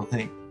you're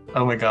like,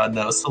 oh my god,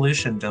 no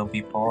solution, don't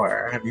be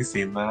poor. Have you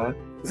seen that?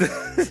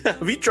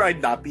 Have you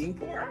tried not being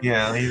poor?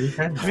 Yeah, you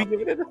can. Have you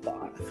given it a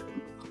thought?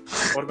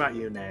 What about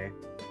you, Nay?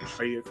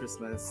 Are you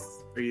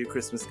a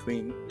Christmas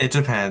queen? It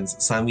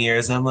depends. Some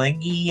years I'm like,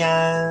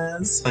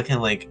 yes. Fucking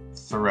like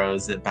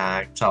throws it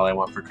back to All I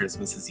Want for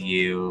Christmas Is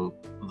You,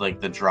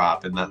 like the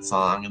drop in that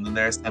song. And then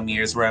there's some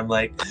years where I'm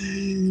like,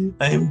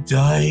 I'm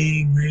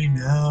dying right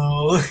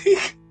now.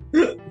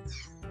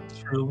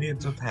 Truly, it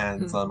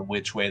depends on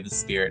which way the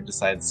spirit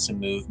decides to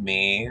move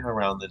me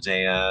around the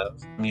day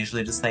of. I'm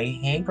usually just like,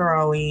 hey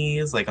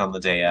girlies, like on the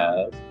day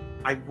of.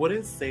 I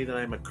wouldn't say that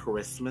I'm a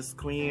Christmas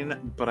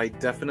queen, but I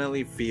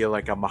definitely feel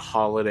like I'm a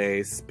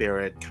holiday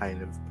spirit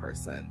kind of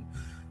person.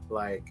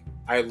 Like,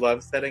 I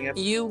love setting up.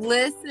 You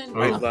listen.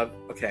 I love.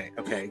 Okay.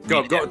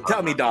 Go.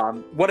 Tell me,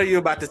 Dom. What are you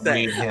about to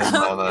say? Read him,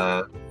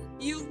 mama.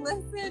 You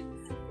listen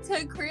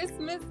to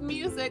Christmas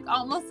music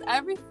almost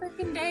every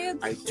freaking day of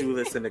the I do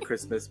listen to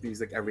Christmas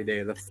music every day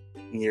of the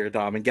year,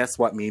 Dom. And guess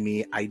what,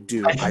 Mimi? I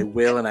do. I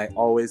will, and I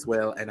always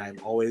will, and I'm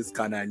always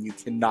gonna, and you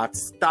cannot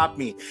stop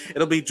me.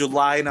 It'll be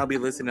July, and I'll be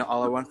listening to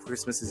All I Want for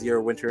Christmas Is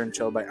You, Winter and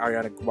Chill by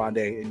Ariana Grande,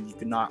 and you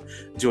cannot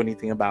do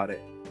anything about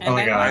it. Oh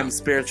my God. I'm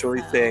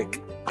spiritually sick,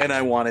 and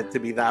I want it to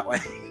be that way.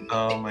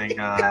 Oh my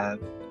God.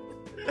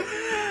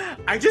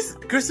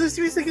 Christmas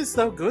music is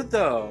so good,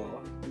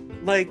 though.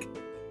 Like,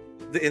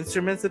 the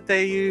instruments that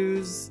they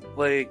use,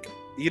 like,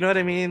 you know what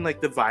I mean? Like,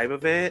 the vibe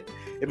of it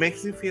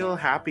makes you feel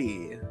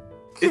happy.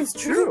 It's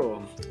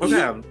true.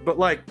 Okay, but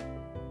like,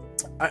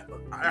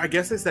 I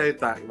guess I say it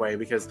that way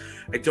because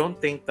I don't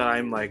think that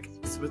I'm like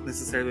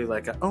necessarily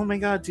like a, oh my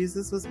God,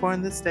 Jesus was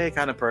born this day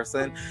kind of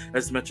person,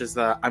 as much as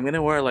I'm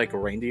gonna wear like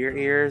reindeer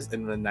ears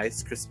and a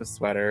nice Christmas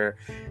sweater,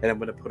 and I'm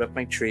gonna put up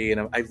my tree,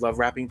 and I love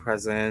wrapping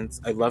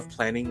presents. I love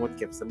planning what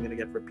gifts I'm gonna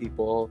get for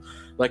people.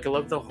 Like, I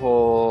love the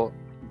whole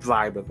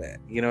vibe of it.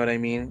 You know what I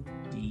mean?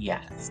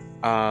 Yes.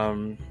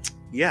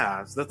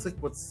 Yeah, so that's like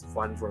what's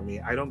fun for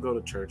me. I don't go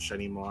to church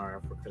anymore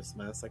for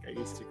Christmas like I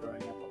used to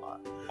growing up a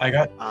lot. I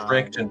got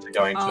tricked into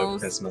going to a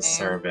Christmas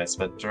same. service,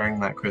 but during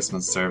that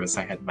Christmas service,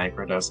 I had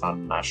microdose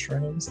on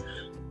mushrooms,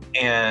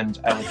 and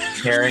I was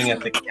staring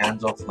at the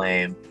candle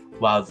flame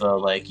while the,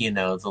 like, you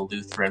know, the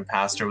Lutheran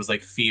pastor was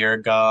like, "Fear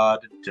God,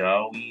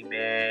 do we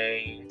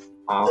may,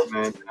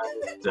 amen,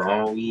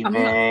 do we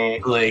may,"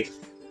 like,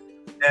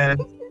 and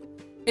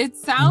It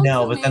sounds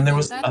no, but then there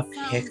was amazing. a That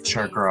sounds picture,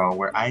 amazing. girl,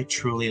 where I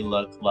truly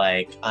look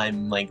like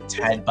I'm like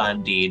Ted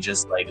Bundy,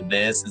 just like,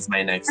 this is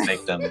my next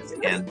victim, it's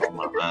Candle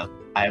Mama.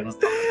 I was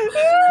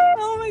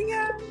Oh my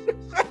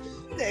God.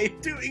 They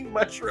doing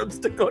mushrooms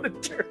to go to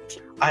church.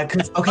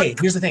 Okay,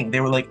 here's the thing.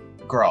 They were like,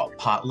 girl,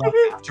 potluck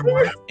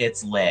afterwards,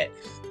 it's lit.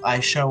 I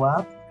show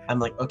up, I'm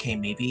like, okay,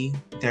 maybe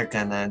they're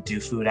gonna do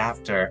food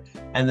after.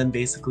 And then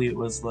basically it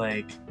was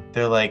like,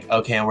 they're like,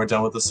 okay, and we're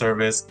done with the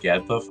service,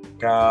 get the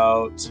fuck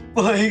out.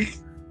 Like,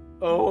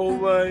 Oh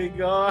my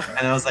God.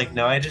 and I was like,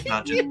 no, I did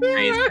not just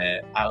praise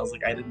it. I was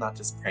like, I did not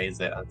just praise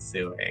it, I'm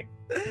suing.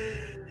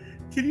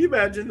 Can you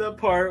imagine that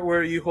part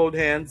where you hold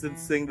hands and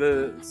sing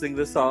the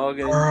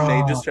song, and Girl.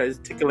 Nate just tries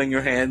tickling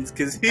your hands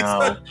because he's No,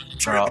 not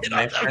girl, tripping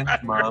my on friend's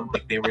that. mom,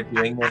 like, they were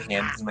doing their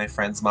hands, and my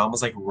friend's mom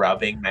was like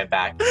rubbing my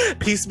back.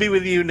 Peace be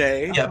with you,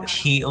 Nate. Yep,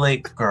 he,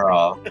 like,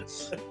 girl,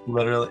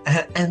 literally,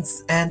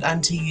 and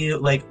unto you,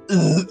 like,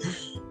 ugh.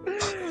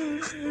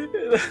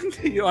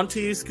 Onto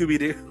you,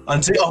 Scooby-Doo.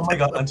 Oh my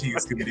God, unto you,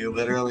 Scooby-Doo,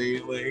 literally,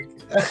 like.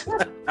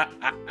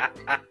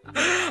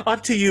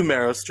 Onto you,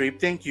 Meryl Streep.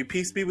 Thank you.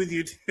 Peace be with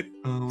you too.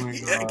 Oh my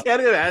I God.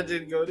 can't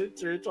imagine going to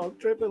church all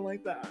tripping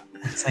like that.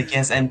 It's like,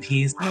 yes, and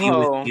peace be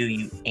Oh. with you,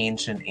 you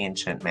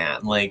ancient man.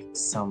 Like,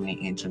 so many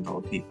ancient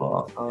old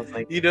people. I was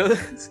like, You know,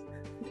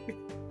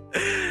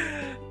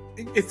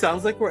 it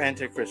sounds like we're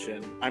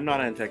anti-Christian. I'm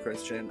not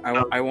anti-Christian.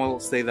 I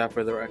won't say that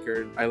for the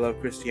record. I love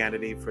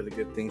Christianity for the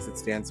good things it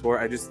stands for.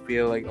 I just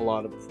feel like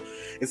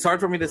it's hard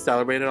for me to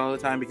celebrate it all the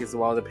time because of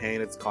all the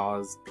pain it's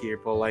caused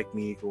people like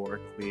me who are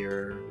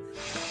queer.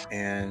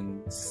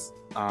 And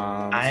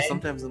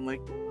sometimes I'm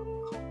like,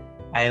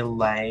 I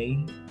like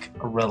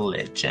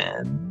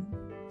religion.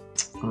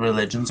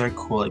 Religions are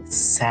cool,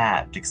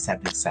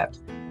 except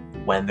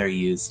when they're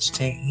used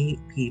to hate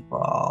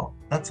people.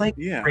 That's like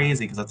Yeah.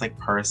 crazy because that's like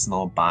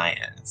personal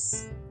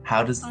bias.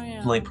 How does Oh,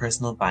 yeah. like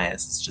personal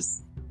bias is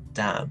just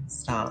dumb.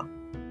 Stop.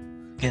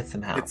 Get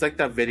some help. it's like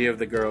that video of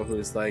the girl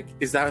who's like,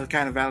 is that the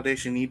kind of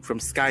validation you need from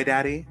Sky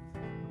Daddy?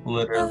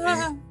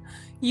 Literally.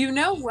 You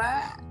know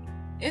what?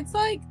 It's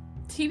like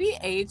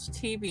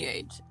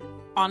TBH.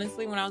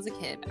 Honestly, when I was a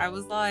kid, I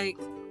was like,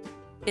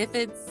 if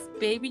it's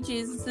baby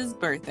Jesus'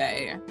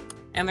 birthday,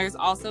 and there's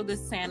also this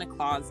Santa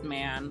Claus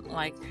man,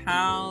 like,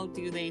 how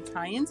do they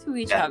tie into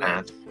each Yeah.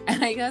 other?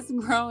 And I guess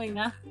growing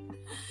up,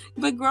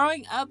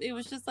 it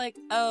was just like,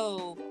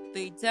 oh,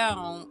 they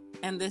don't.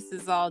 And this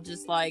is all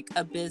just like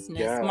a business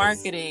Yes.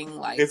 marketing.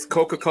 Like, It's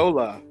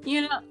Coca-Cola.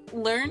 you know,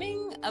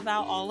 learning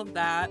about all of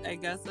that, I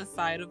guess,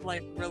 aside of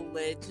like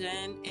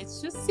religion,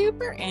 it's just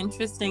super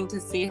interesting to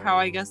see how,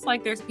 I guess,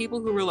 like, there's people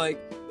who were like,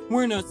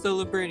 we're not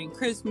celebrating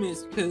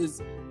Christmas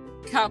because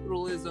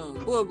capitalism,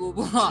 blah, blah,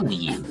 blah.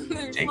 And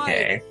there's JK.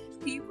 like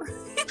people,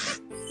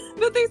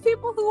 but there's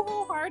people who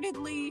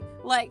wholeheartedly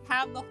like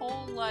have the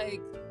whole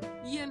like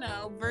you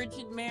know,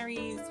 Virgin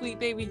Mary, sweet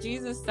baby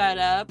Jesus set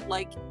up,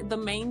 like the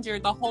manger,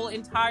 the whole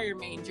entire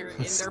manger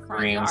in their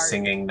front yard.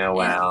 Singing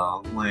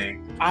Noel. Like,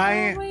 Oh my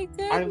I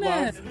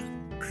goodness.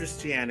 love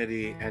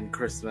Christianity and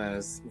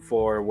Christmas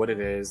for what it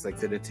is. Like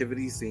the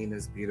nativity scene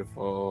is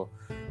beautiful.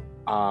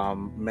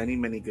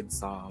 Many good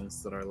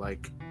songs that are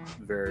like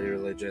very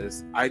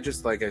religious. I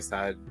just, like I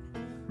said,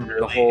 really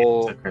the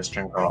whole into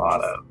Christian girl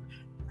auto.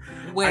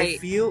 I Wait,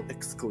 feel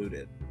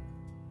excluded.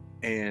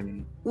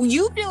 And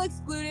you feel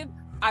excluded?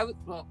 I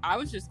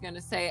was just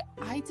gonna say,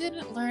 I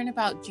didn't learn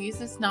about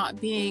Jesus not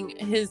being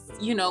his,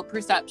 you know,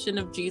 perception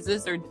of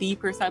Jesus or the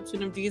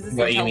perception of Jesus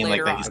What, until you mean like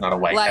later that on. he's not a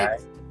white Like,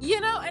 guy? you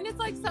know, and it's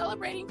like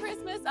celebrating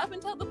Christmas up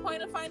until the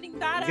point of finding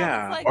that out.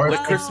 yeah, It's like, Or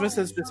like oh, Christmas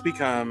has just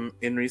become,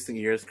 in recent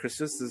years,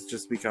 Christmas has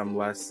just become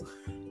less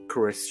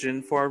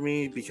Christian for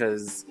me,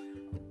 because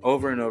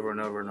over and over and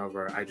over and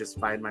over, I just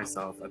find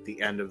myself at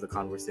the end of the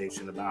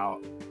conversation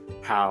about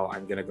how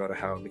I'm gonna go to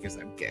hell because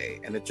I'm gay,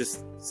 and it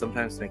just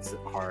sometimes makes it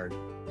hard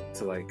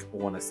to like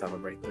want to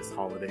celebrate this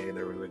holiday in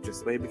a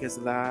religious way because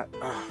of that.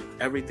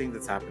 Everything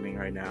that's happening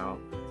right now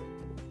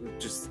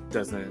just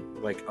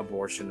doesn't, like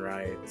abortion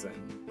rights, and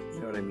you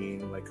know what I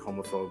mean, like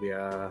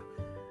homophobia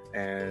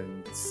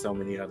and so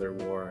many other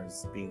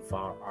wars being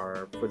fought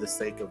are for the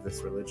sake of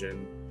this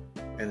religion,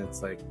 and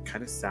it's like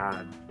kind of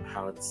sad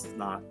how it's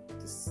not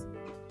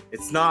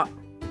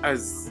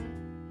as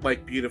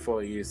like beautiful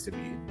as it used to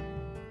be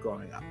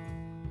growing up.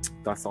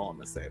 That's all I'm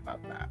gonna say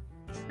about that.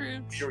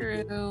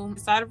 True.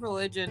 Side of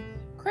religion,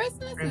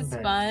 Christmas is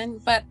fun,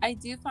 but I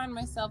do find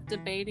myself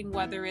debating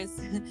whether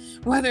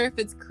if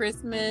it's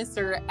Christmas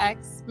or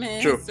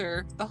Xmas True.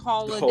 or the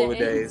holidays.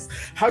 Holidays.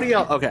 How do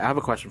y'all? Okay, I have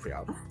a question for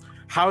y'all.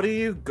 How do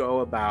you go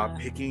about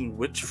picking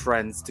which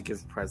friends to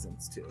give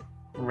presents to?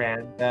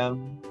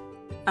 Random.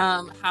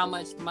 How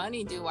much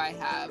money do I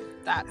have?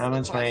 That's How the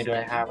much money do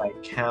I question. have? I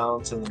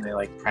count, and then they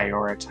like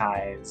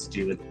prioritize,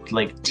 do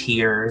like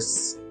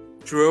tiers.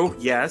 True.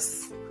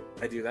 Yes,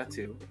 I do that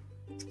too.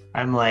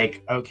 I'm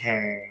like,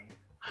 okay,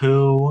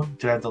 who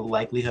do I have the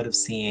likelihood of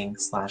seeing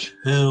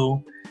 /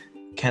 who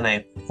can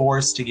I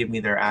force to give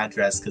me their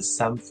address? Because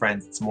some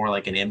friends, it's more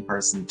like an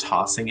in-person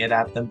tossing it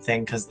at them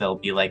thing, because they'll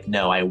be like,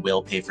 no, I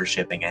will pay for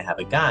shipping. I have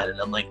a gun. And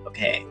I'm like,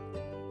 okay,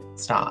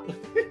 stop.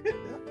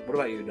 What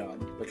about you,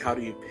 Dawn? Like, how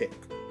do you pick?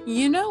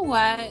 You know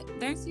what?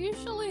 There's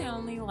usually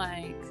only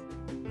like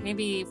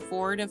maybe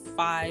 4 to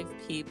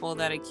 5 people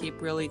that I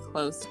keep really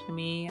close to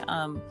me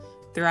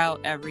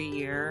throughout every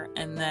year,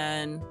 and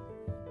then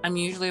I'm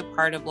usually a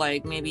part of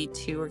like maybe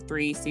 2 or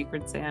 3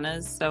 Secret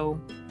Santas, so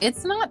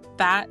it's not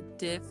that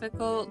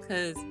difficult,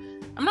 because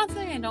I'm not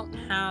saying I don't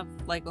have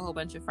like a whole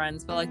bunch of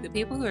friends, but like the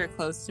people who are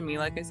close to me,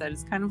 like I said,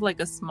 it's kind of like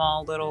a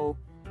small little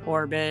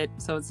orbit,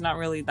 so it's not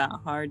really that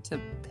hard to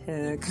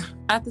pick.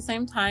 At the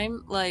same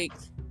time, like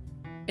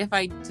if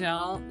I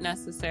don't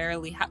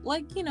necessarily have,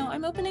 like, you know,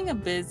 I'm opening a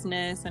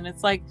business and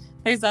it's like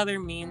there's other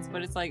means,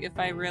 but it's like if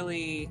I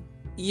really,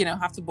 you know,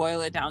 have to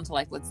boil it down to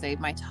like, let's say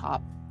my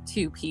top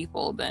 2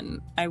 people, then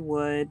I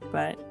would.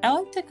 But I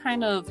like to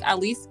kind of at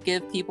least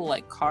give people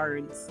like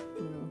cards,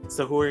 you know.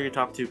 So, who are your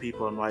top 2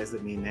 people, and why does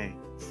it mean nay?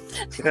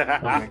 Oh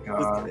my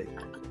god.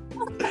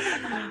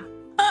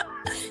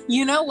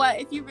 You know what?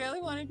 If you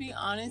really want to be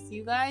honest,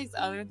 you guys,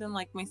 other than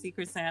like my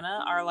Secret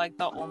Santa, are like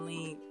the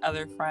only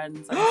other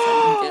friends I'm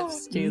sending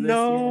gifts to this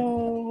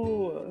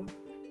No,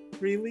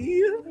 really?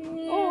 year.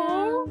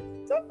 Aw.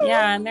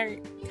 Yeah, and they're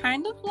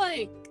kind of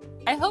like,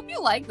 I hope you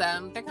like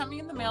them. They're coming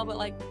in the mail, but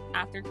like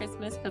after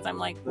Christmas, because I'm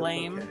like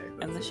lame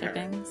in the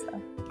shipping.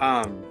 So.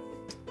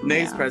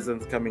 Nay's Yeah.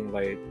 present's coming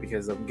late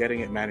because I'm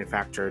getting it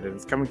manufactured, and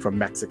it's coming from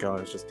Mexico,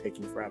 and it's just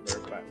taking forever.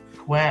 But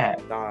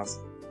Quit. Dom,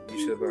 you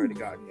should have already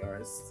gotten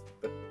yours,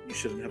 but you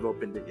shouldn't have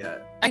opened it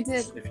yet. I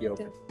did. If you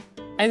open.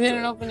 I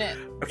didn't open it.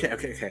 Okay.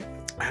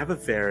 I have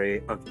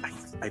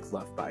I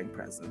love buying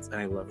presents, and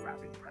I love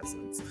wrapping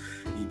presents.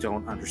 You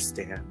don't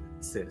understand,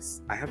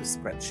 sis. I have a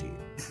spreadsheet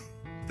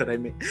that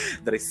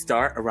I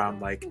start around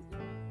like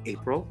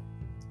April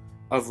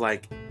of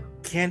like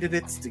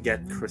candidates to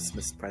get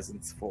Christmas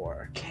presents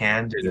for.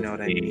 Candidacy. You know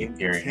what I mean?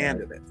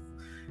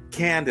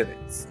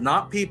 Candidates.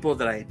 Not people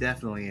that I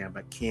definitely am,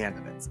 but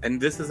candidates. And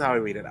this is how I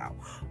read it out.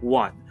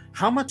 1,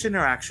 how much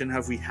interaction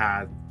have we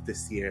had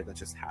this year that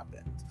just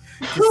happened?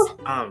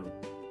 I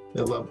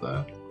love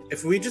that.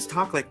 If we just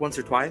talk like once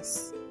or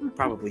twice,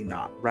 probably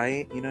not,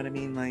 right? You know what I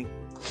mean? Like,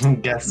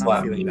 Guess I'm what?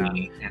 not feeling that.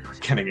 Me and we're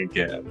getting a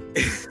gift.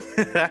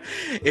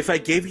 if I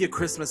gave you a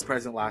Christmas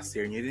present last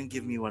year and you didn't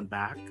give me one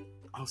back,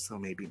 also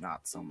maybe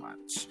not so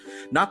much.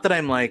 Not that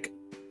I'm like,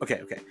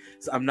 okay.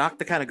 So I'm not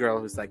the kind of girl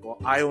who's like, well,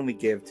 I only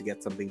give to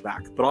get something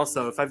back. But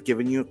also, if I've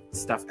given you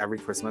stuff every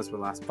Christmas for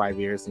the last 5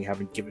 years and you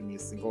haven't given me a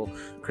single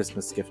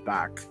Christmas gift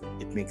back,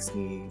 it makes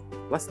me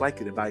less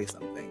likely to buy you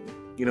something.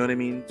 You know what I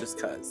mean? Just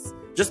cause.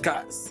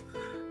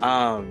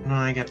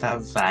 I get that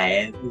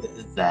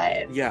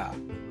vibe. Yeah.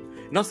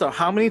 And also,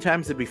 how many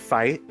times did we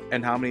fight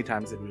and how many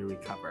times did we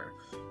recover?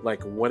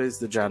 like, what is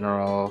the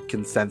general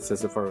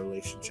consensus of our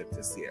relationship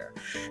this year?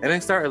 And I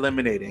start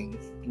eliminating,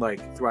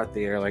 like, throughout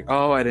the year, like,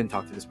 oh, I didn't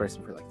talk to this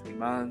person for like 3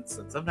 months,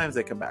 and sometimes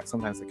they come back,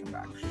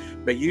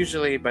 but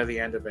usually by the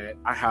end of it,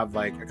 I have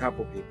like a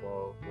couple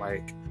people,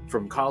 like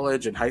from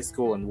college and high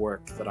school and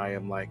work, that I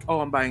am like, oh,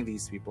 I'm buying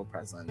these people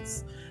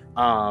presents,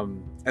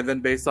 and then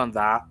based on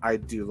that, I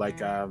do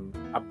like a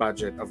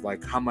budget of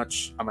like, how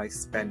much am I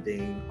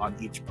spending on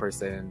each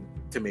person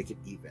to make it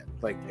even.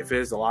 Like, if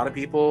there's a lot of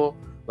people,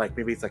 like,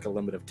 maybe it's like a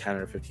limit of $10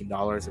 or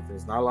 $15. If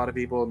there's not a lot of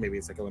people, maybe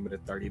it's like a limit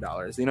of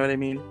 $30. You know what I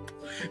mean?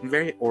 I'm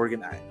very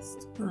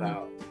organized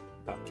about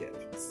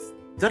gifts. Is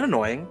that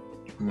annoying?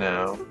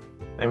 No.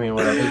 I mean,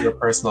 whatever your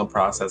personal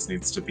process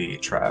needs to be,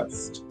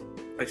 trust.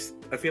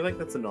 I feel like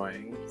that's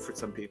annoying for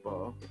some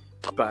people.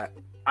 But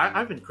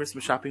I've been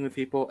Christmas shopping with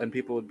people, and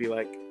people would be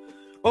like,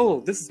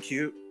 oh, this is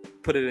cute.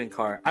 Put it in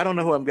cart. I don't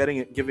know who I'm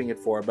giving it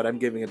for, but I'm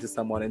giving it to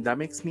someone, and that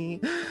makes me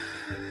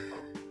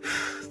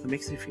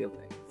feel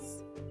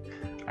things.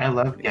 I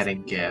love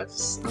getting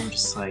gifts. I'm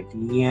just like,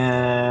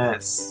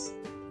 yes.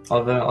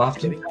 Although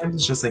oftentimes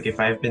it's just like, if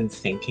I've been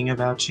thinking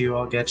about you,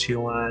 I'll get you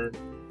one.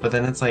 But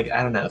then it's like,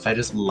 I don't know, if I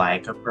just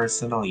like a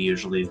person, I'll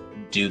usually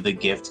do the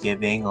gift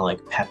giving. I'll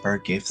like pepper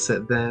gifts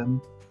at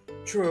them.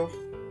 True.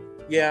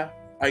 Yeah.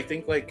 I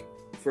think, like,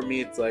 for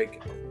me, it's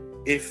like,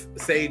 if,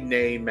 say,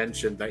 Nay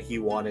mentioned that he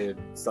wanted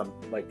some,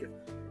 like,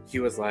 he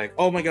was like,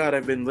 oh my god,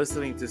 I've been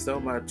listening to so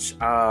much,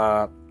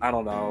 I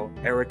don't know,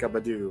 Erykah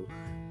Badu.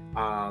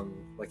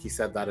 Like, he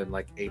said that in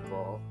like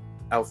April.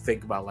 I'll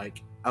think about,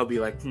 like, I'll be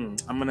like, I'm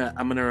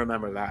gonna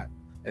remember that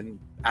and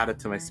add it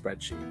to my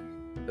spreadsheet.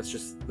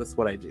 That's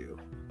what I do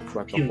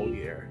throughout the whole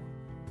year.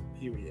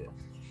 Period.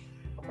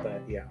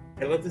 But yeah,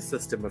 I love the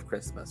system of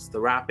Christmas. The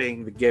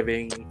wrapping, the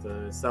giving,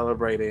 the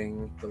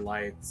celebrating, the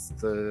lights,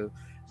 the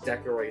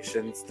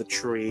decorations, the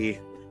tree,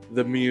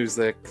 the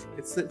music.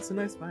 It's a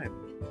nice vibe.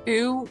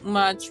 Too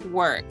much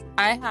work.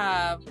 I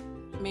have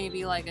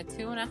maybe like a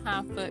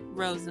 2.5-foot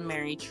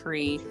rosemary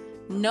tree.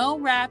 No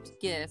wrapped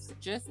gifts,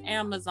 just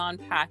Amazon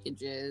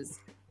packages.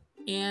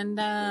 And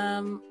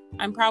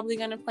I'm probably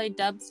going to play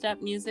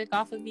dubstep music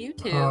off of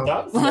YouTube. Oh,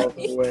 that's not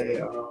the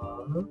way.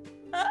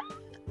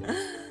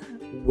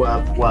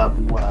 Wub,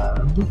 wub,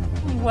 wub.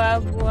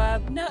 Wub,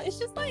 wub. No, it's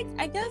just like,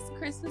 I guess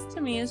Christmas to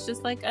me is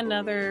just like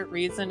another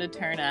reason to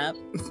turn up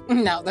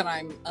now that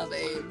I'm of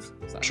age.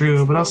 So.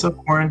 True, but also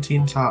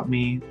quarantine taught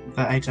me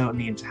that I don't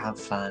need to have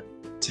fun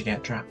to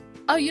get drunk.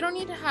 Oh, you don't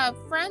need to have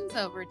friends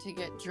over to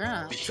get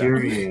drunk.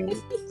 Period.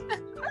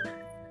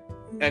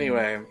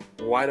 Anyway,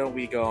 why don't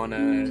we go on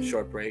a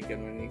short break,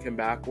 and when you come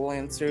back, we'll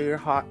answer your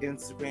hot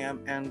Instagram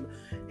and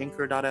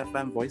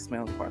Anchor.fm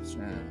voicemail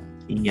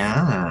question.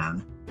 Yeah.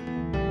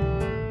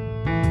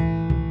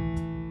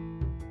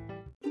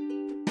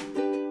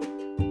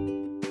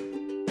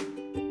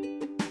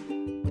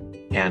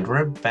 And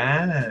we're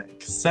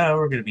back. So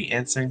we're going to be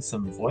answering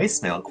some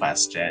voicemail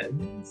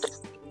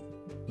questions.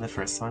 The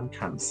first one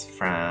comes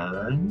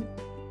from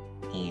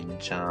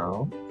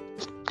Angel.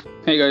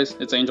 Hey guys,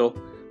 it's Angel.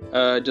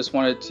 Just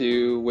wanted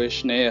to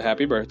wish Nay a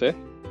happy birthday.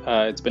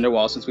 It's been a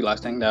while since we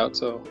last hanged out,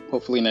 so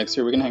hopefully next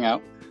year we can hang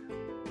out.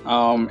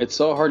 It's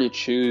so hard to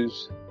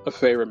choose a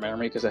favorite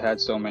memory because I had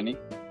so many.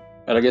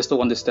 But I guess the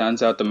one that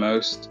stands out the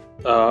most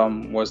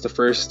was the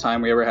first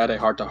time we ever had a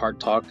heart-to-heart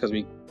talk because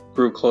we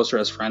grew closer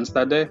as friends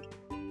that day.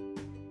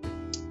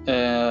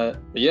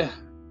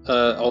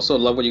 Also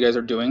love what you guys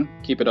are doing.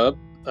 Keep it up.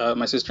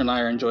 My sister and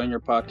I are enjoying your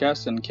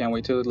podcast and can't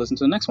wait to listen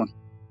to the next one.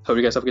 Hope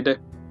you guys have a good day.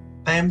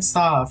 I am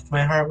soft.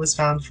 My heart was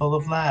found full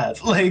of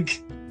love.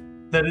 Like,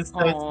 that is so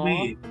Aww.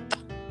 sweet.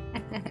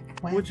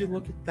 Would you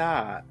look at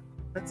that?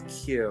 That's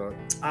cute.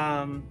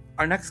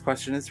 Our next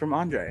question is from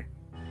Andre.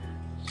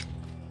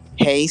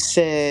 Hey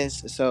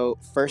sis, so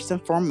first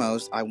and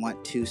foremost, I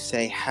want to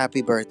say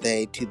happy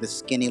birthday to the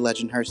skinny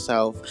legend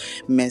herself,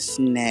 Miss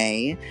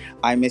Nay.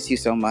 I miss you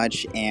so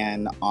much,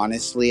 and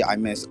honestly, I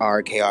miss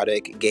our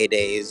chaotic gay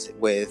days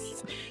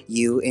with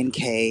you and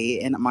Kay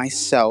and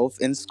myself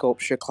in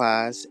sculpture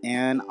class,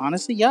 and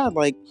honestly, yeah,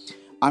 like,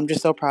 I'm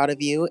just so proud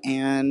of you,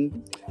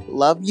 and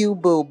love you,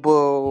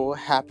 boo-boo.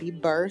 Happy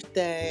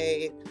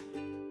birthday.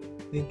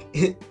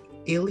 Like,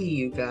 illy,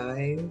 you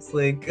guys.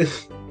 Like...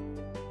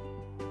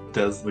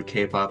 does the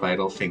K-pop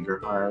idol finger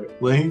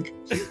heart, like,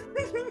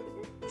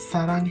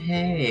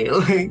 사랑해,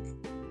 like.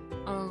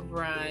 All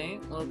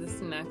right. Well,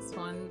 this next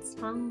one's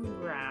from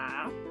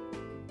Raph.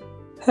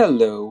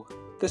 Hello,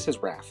 this is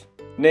Raph.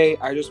 Nay,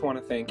 I just want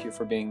to thank you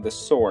for being the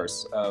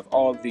source of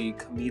all the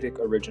comedic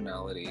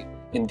originality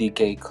in the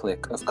gay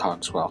clique of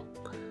Cogswell.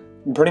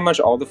 Pretty much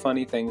all the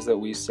funny things that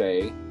we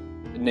say,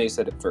 Nay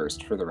said it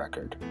first, for the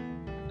record.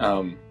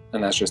 And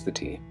that's just the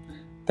tea.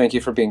 Thank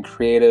you for being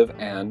creative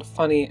and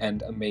funny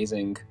and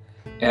amazing.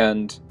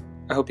 And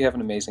I hope you have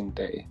an amazing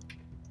day.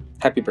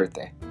 Happy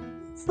birthday.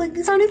 It's like,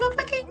 these aren't even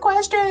fucking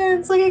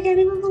questions. Like, I can't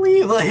even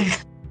believe,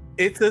 like...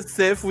 It's as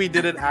if we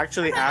didn't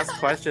actually ask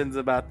questions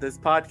about this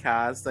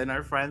podcast, and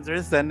our friends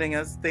are sending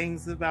us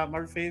things about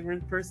our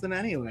favorite person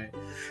anyway.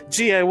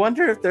 Gee, I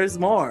wonder if there's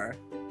more.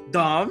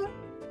 Dom?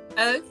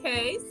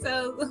 Okay,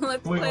 so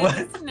let's Wait, play what?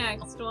 this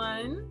next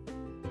one.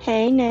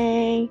 Hey,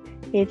 Nay,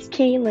 it's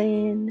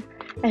Kaylin.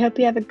 I hope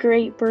you have a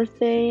great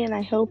birthday, and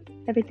I hope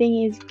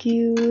everything is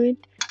good,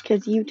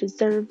 because you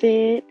deserve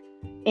it,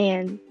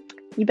 and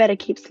you better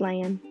keep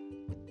slaying.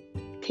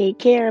 Take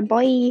care,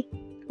 boy.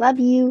 Love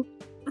you.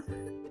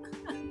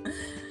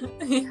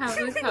 We have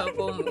a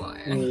couple more.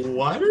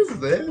 What is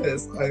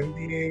this? I'm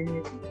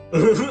being...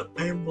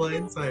 I'm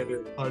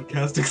blindsided.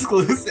 Podcast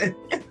exclusive.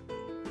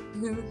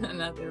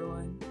 Another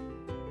one.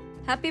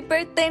 Happy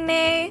birthday,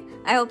 Nay!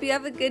 I hope you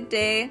have a good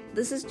day.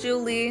 This is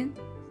Julie.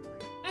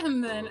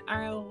 And then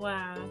our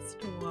last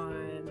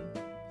one.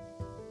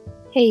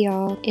 Hey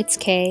y'all, it's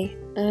Kay.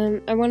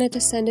 I wanted to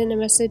send in a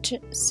message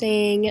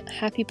saying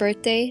happy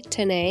birthday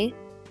to Nay.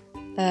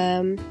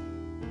 And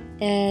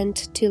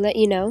to let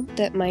you know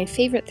that my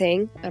favorite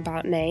thing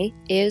about Nay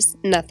is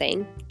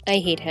nothing. I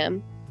hate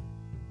him.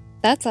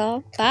 That's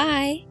all.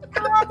 Bye!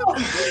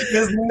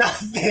 There's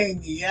nothing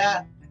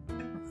yet.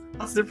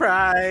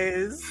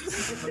 Surprise!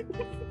 Surprise!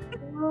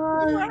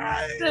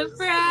 You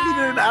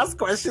didn't ask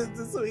questions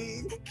this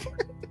week.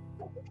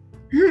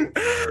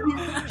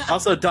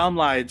 Also, Dom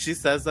lied. She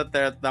says that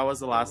that was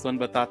the last one,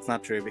 but that's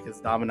not true because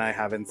Dom and I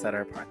haven't said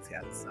our parts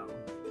yet. So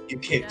You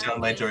kicked down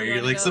my door. you You're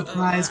wanna like, go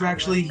surprise, we're over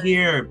actually our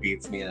here.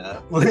 Beats me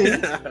up.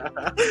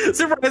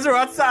 surprise, we're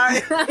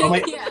outside. Oh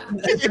my- Yeah.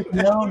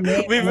 No,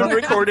 We've been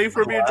recording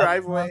from your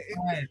driveway.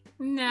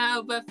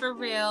 No, but for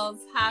reals,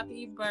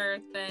 happy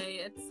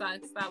birthday. It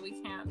sucks that we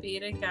can't be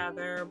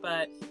together,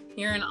 but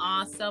you're an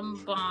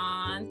awesome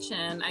bunch,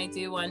 and I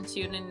do want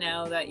you to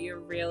know that you're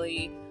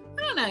really,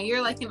 I don't know,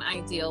 you're like an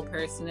ideal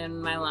person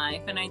in my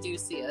life, and I do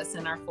see us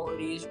in our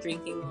 40s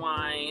drinking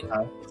wine,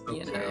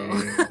 you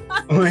know.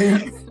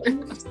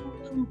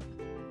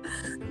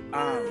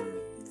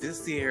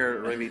 This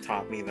year really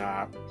taught me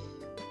that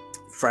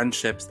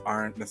friendships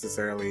aren't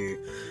necessarily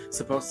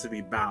supposed to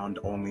be bound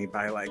only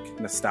by like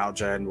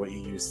nostalgia and what you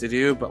used to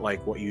do, but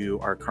like what you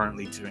are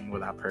currently doing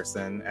with that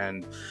person.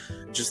 And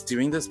just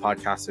doing this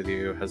podcast with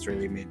you has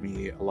really made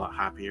me a lot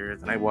happier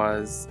than I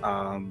was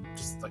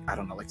just like, I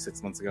don't know, like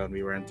 6 months ago when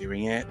we weren't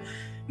doing it.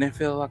 And I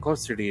feel a lot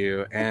closer to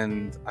you,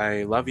 and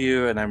I love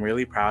you, and I'm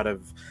really proud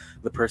of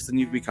the person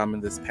you've become in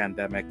this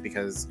pandemic,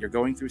 because you're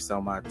going through so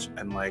much,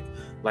 and like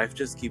life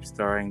just keeps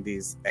throwing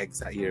these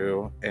eggs at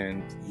you,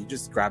 and you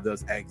just grab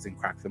those eggs and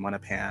crack them on a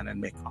pan and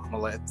make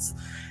omelets.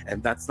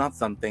 And that's not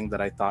something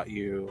that I thought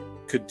you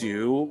could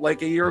do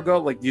like a year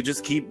ago. Like, you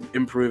just keep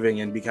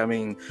improving and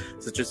becoming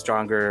such a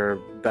stronger,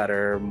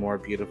 better, more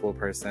beautiful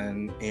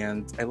person,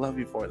 and I love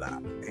you for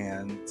that.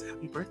 And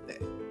happy birthday.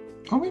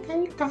 Oh my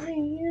god,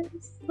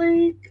 guys.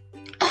 Like,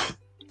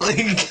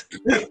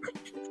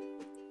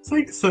 it's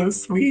like so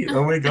sweet.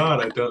 Oh my god,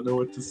 I don't know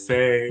what to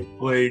say.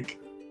 Like,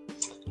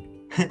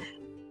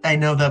 I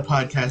know that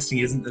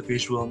podcasting isn't a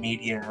visual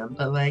medium,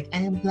 but like, I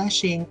am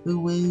blushing. Ooh,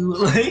 woo.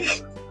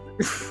 Like,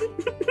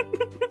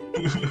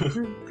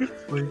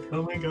 like,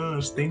 oh my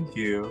gosh, thank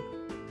you.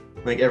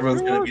 Like,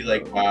 everyone's gonna be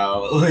like,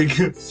 wow, like,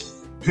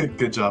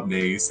 good job,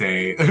 Nay. You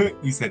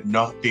said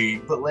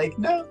nothing, but like,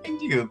 no,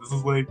 thank you. This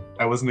is like,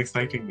 I wasn't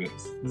expecting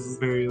this. This is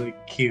very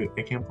like cute.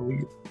 I can't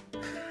believe.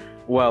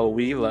 Well,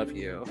 we love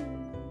you.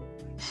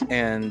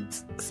 And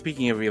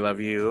speaking of we love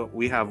you,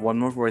 we have one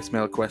more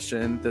voicemail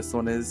question. This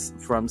one is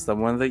from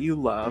someone that you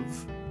love.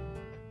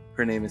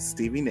 Her name is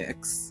Stevie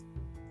Nicks.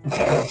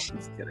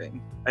 Just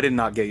kidding. I did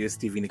not get you a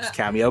Stevie Nicks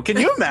cameo. Can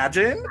you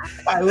imagine?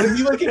 I would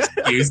be like,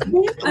 excuse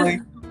me?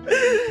 Like,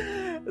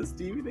 a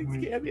Stevie Nicks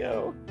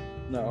cameo.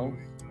 No.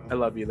 I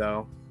love you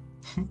though.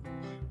 I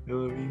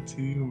love you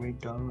too. Oh my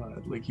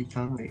god. Like, you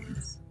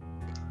guys.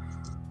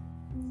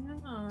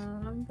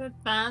 Yeah, but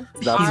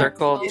that's our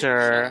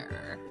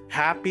culture.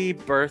 Happy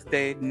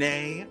birthday,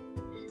 Nay.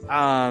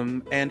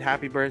 And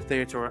happy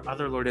birthday to our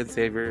other Lord and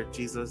Savior,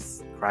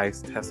 Jesus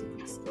Christ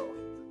Jesucristo.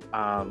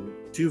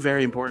 Two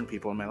very important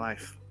people in my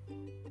life.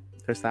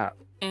 There's that.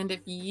 And if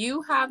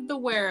you have the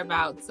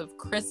whereabouts of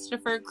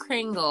Christopher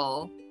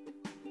Kringle,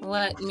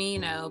 let me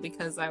know,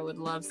 because I would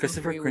love some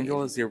Christopher free Kringle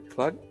weed. is your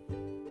plug?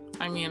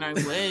 I mean, I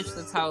wish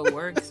that's how it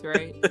works,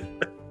 right?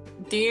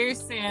 Dear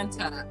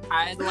Santa,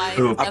 I'd like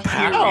Ooh, a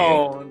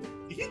Pound.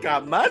 He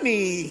got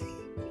money.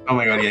 Oh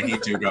my god, yeah, he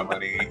do got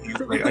money. He's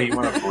like, oh, you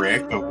want a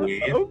brick of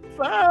weed? A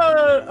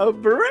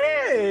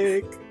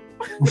brick.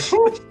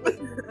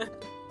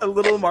 A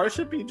little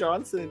Marsha P.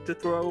 Johnson to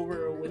throw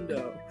over a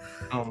window.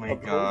 Oh my A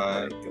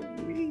god. brick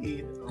of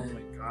weed. Oh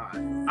my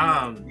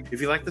god.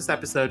 If you like this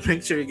episode,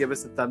 make sure you give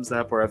us a thumbs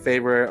up or a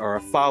favorite or a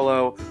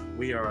follow.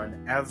 We are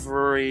on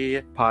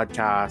every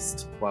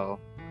podcast,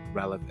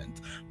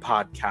 relevant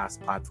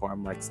podcast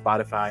platform like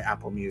Spotify,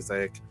 Apple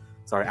Podcasts,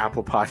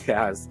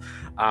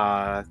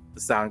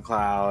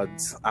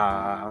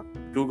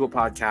 SoundCloud, Google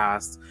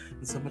Podcasts,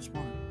 and so much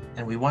more.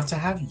 And we want to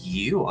have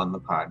you on the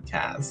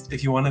podcast.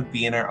 If you want to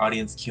be in our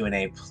audience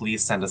Q&A,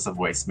 please send us a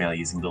voicemail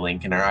using the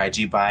link in our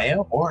IG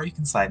bio, or you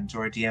can slide into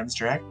our DMs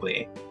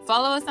directly.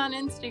 Follow us on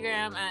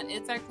Instagram at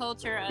It's Our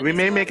Culture. We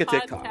may make a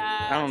TikTok.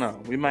 Podcast. I don't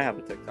know. We might have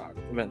a TikTok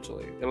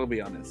eventually. It'll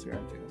be on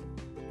Instagram too.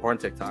 Or on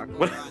TikTok.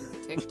 We're on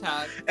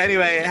TikTok.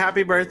 Anyway,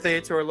 happy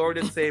birthday to our Lord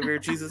and Savior,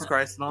 Jesus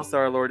Christ, and also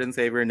our Lord and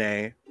Savior,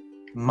 Nay.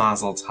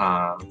 Mazel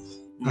tov.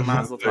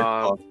 Mazel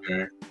tov.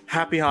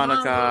 Happy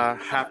Hanukkah,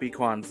 happy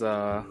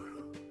Kwanzaa.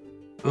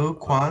 Ooh,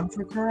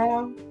 Kwanzaa,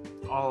 girl.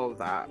 All of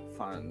that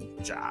fun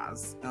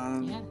jazz.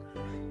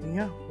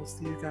 Yeah, we'll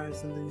see you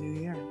guys in the new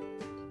year.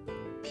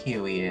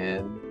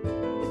 Period.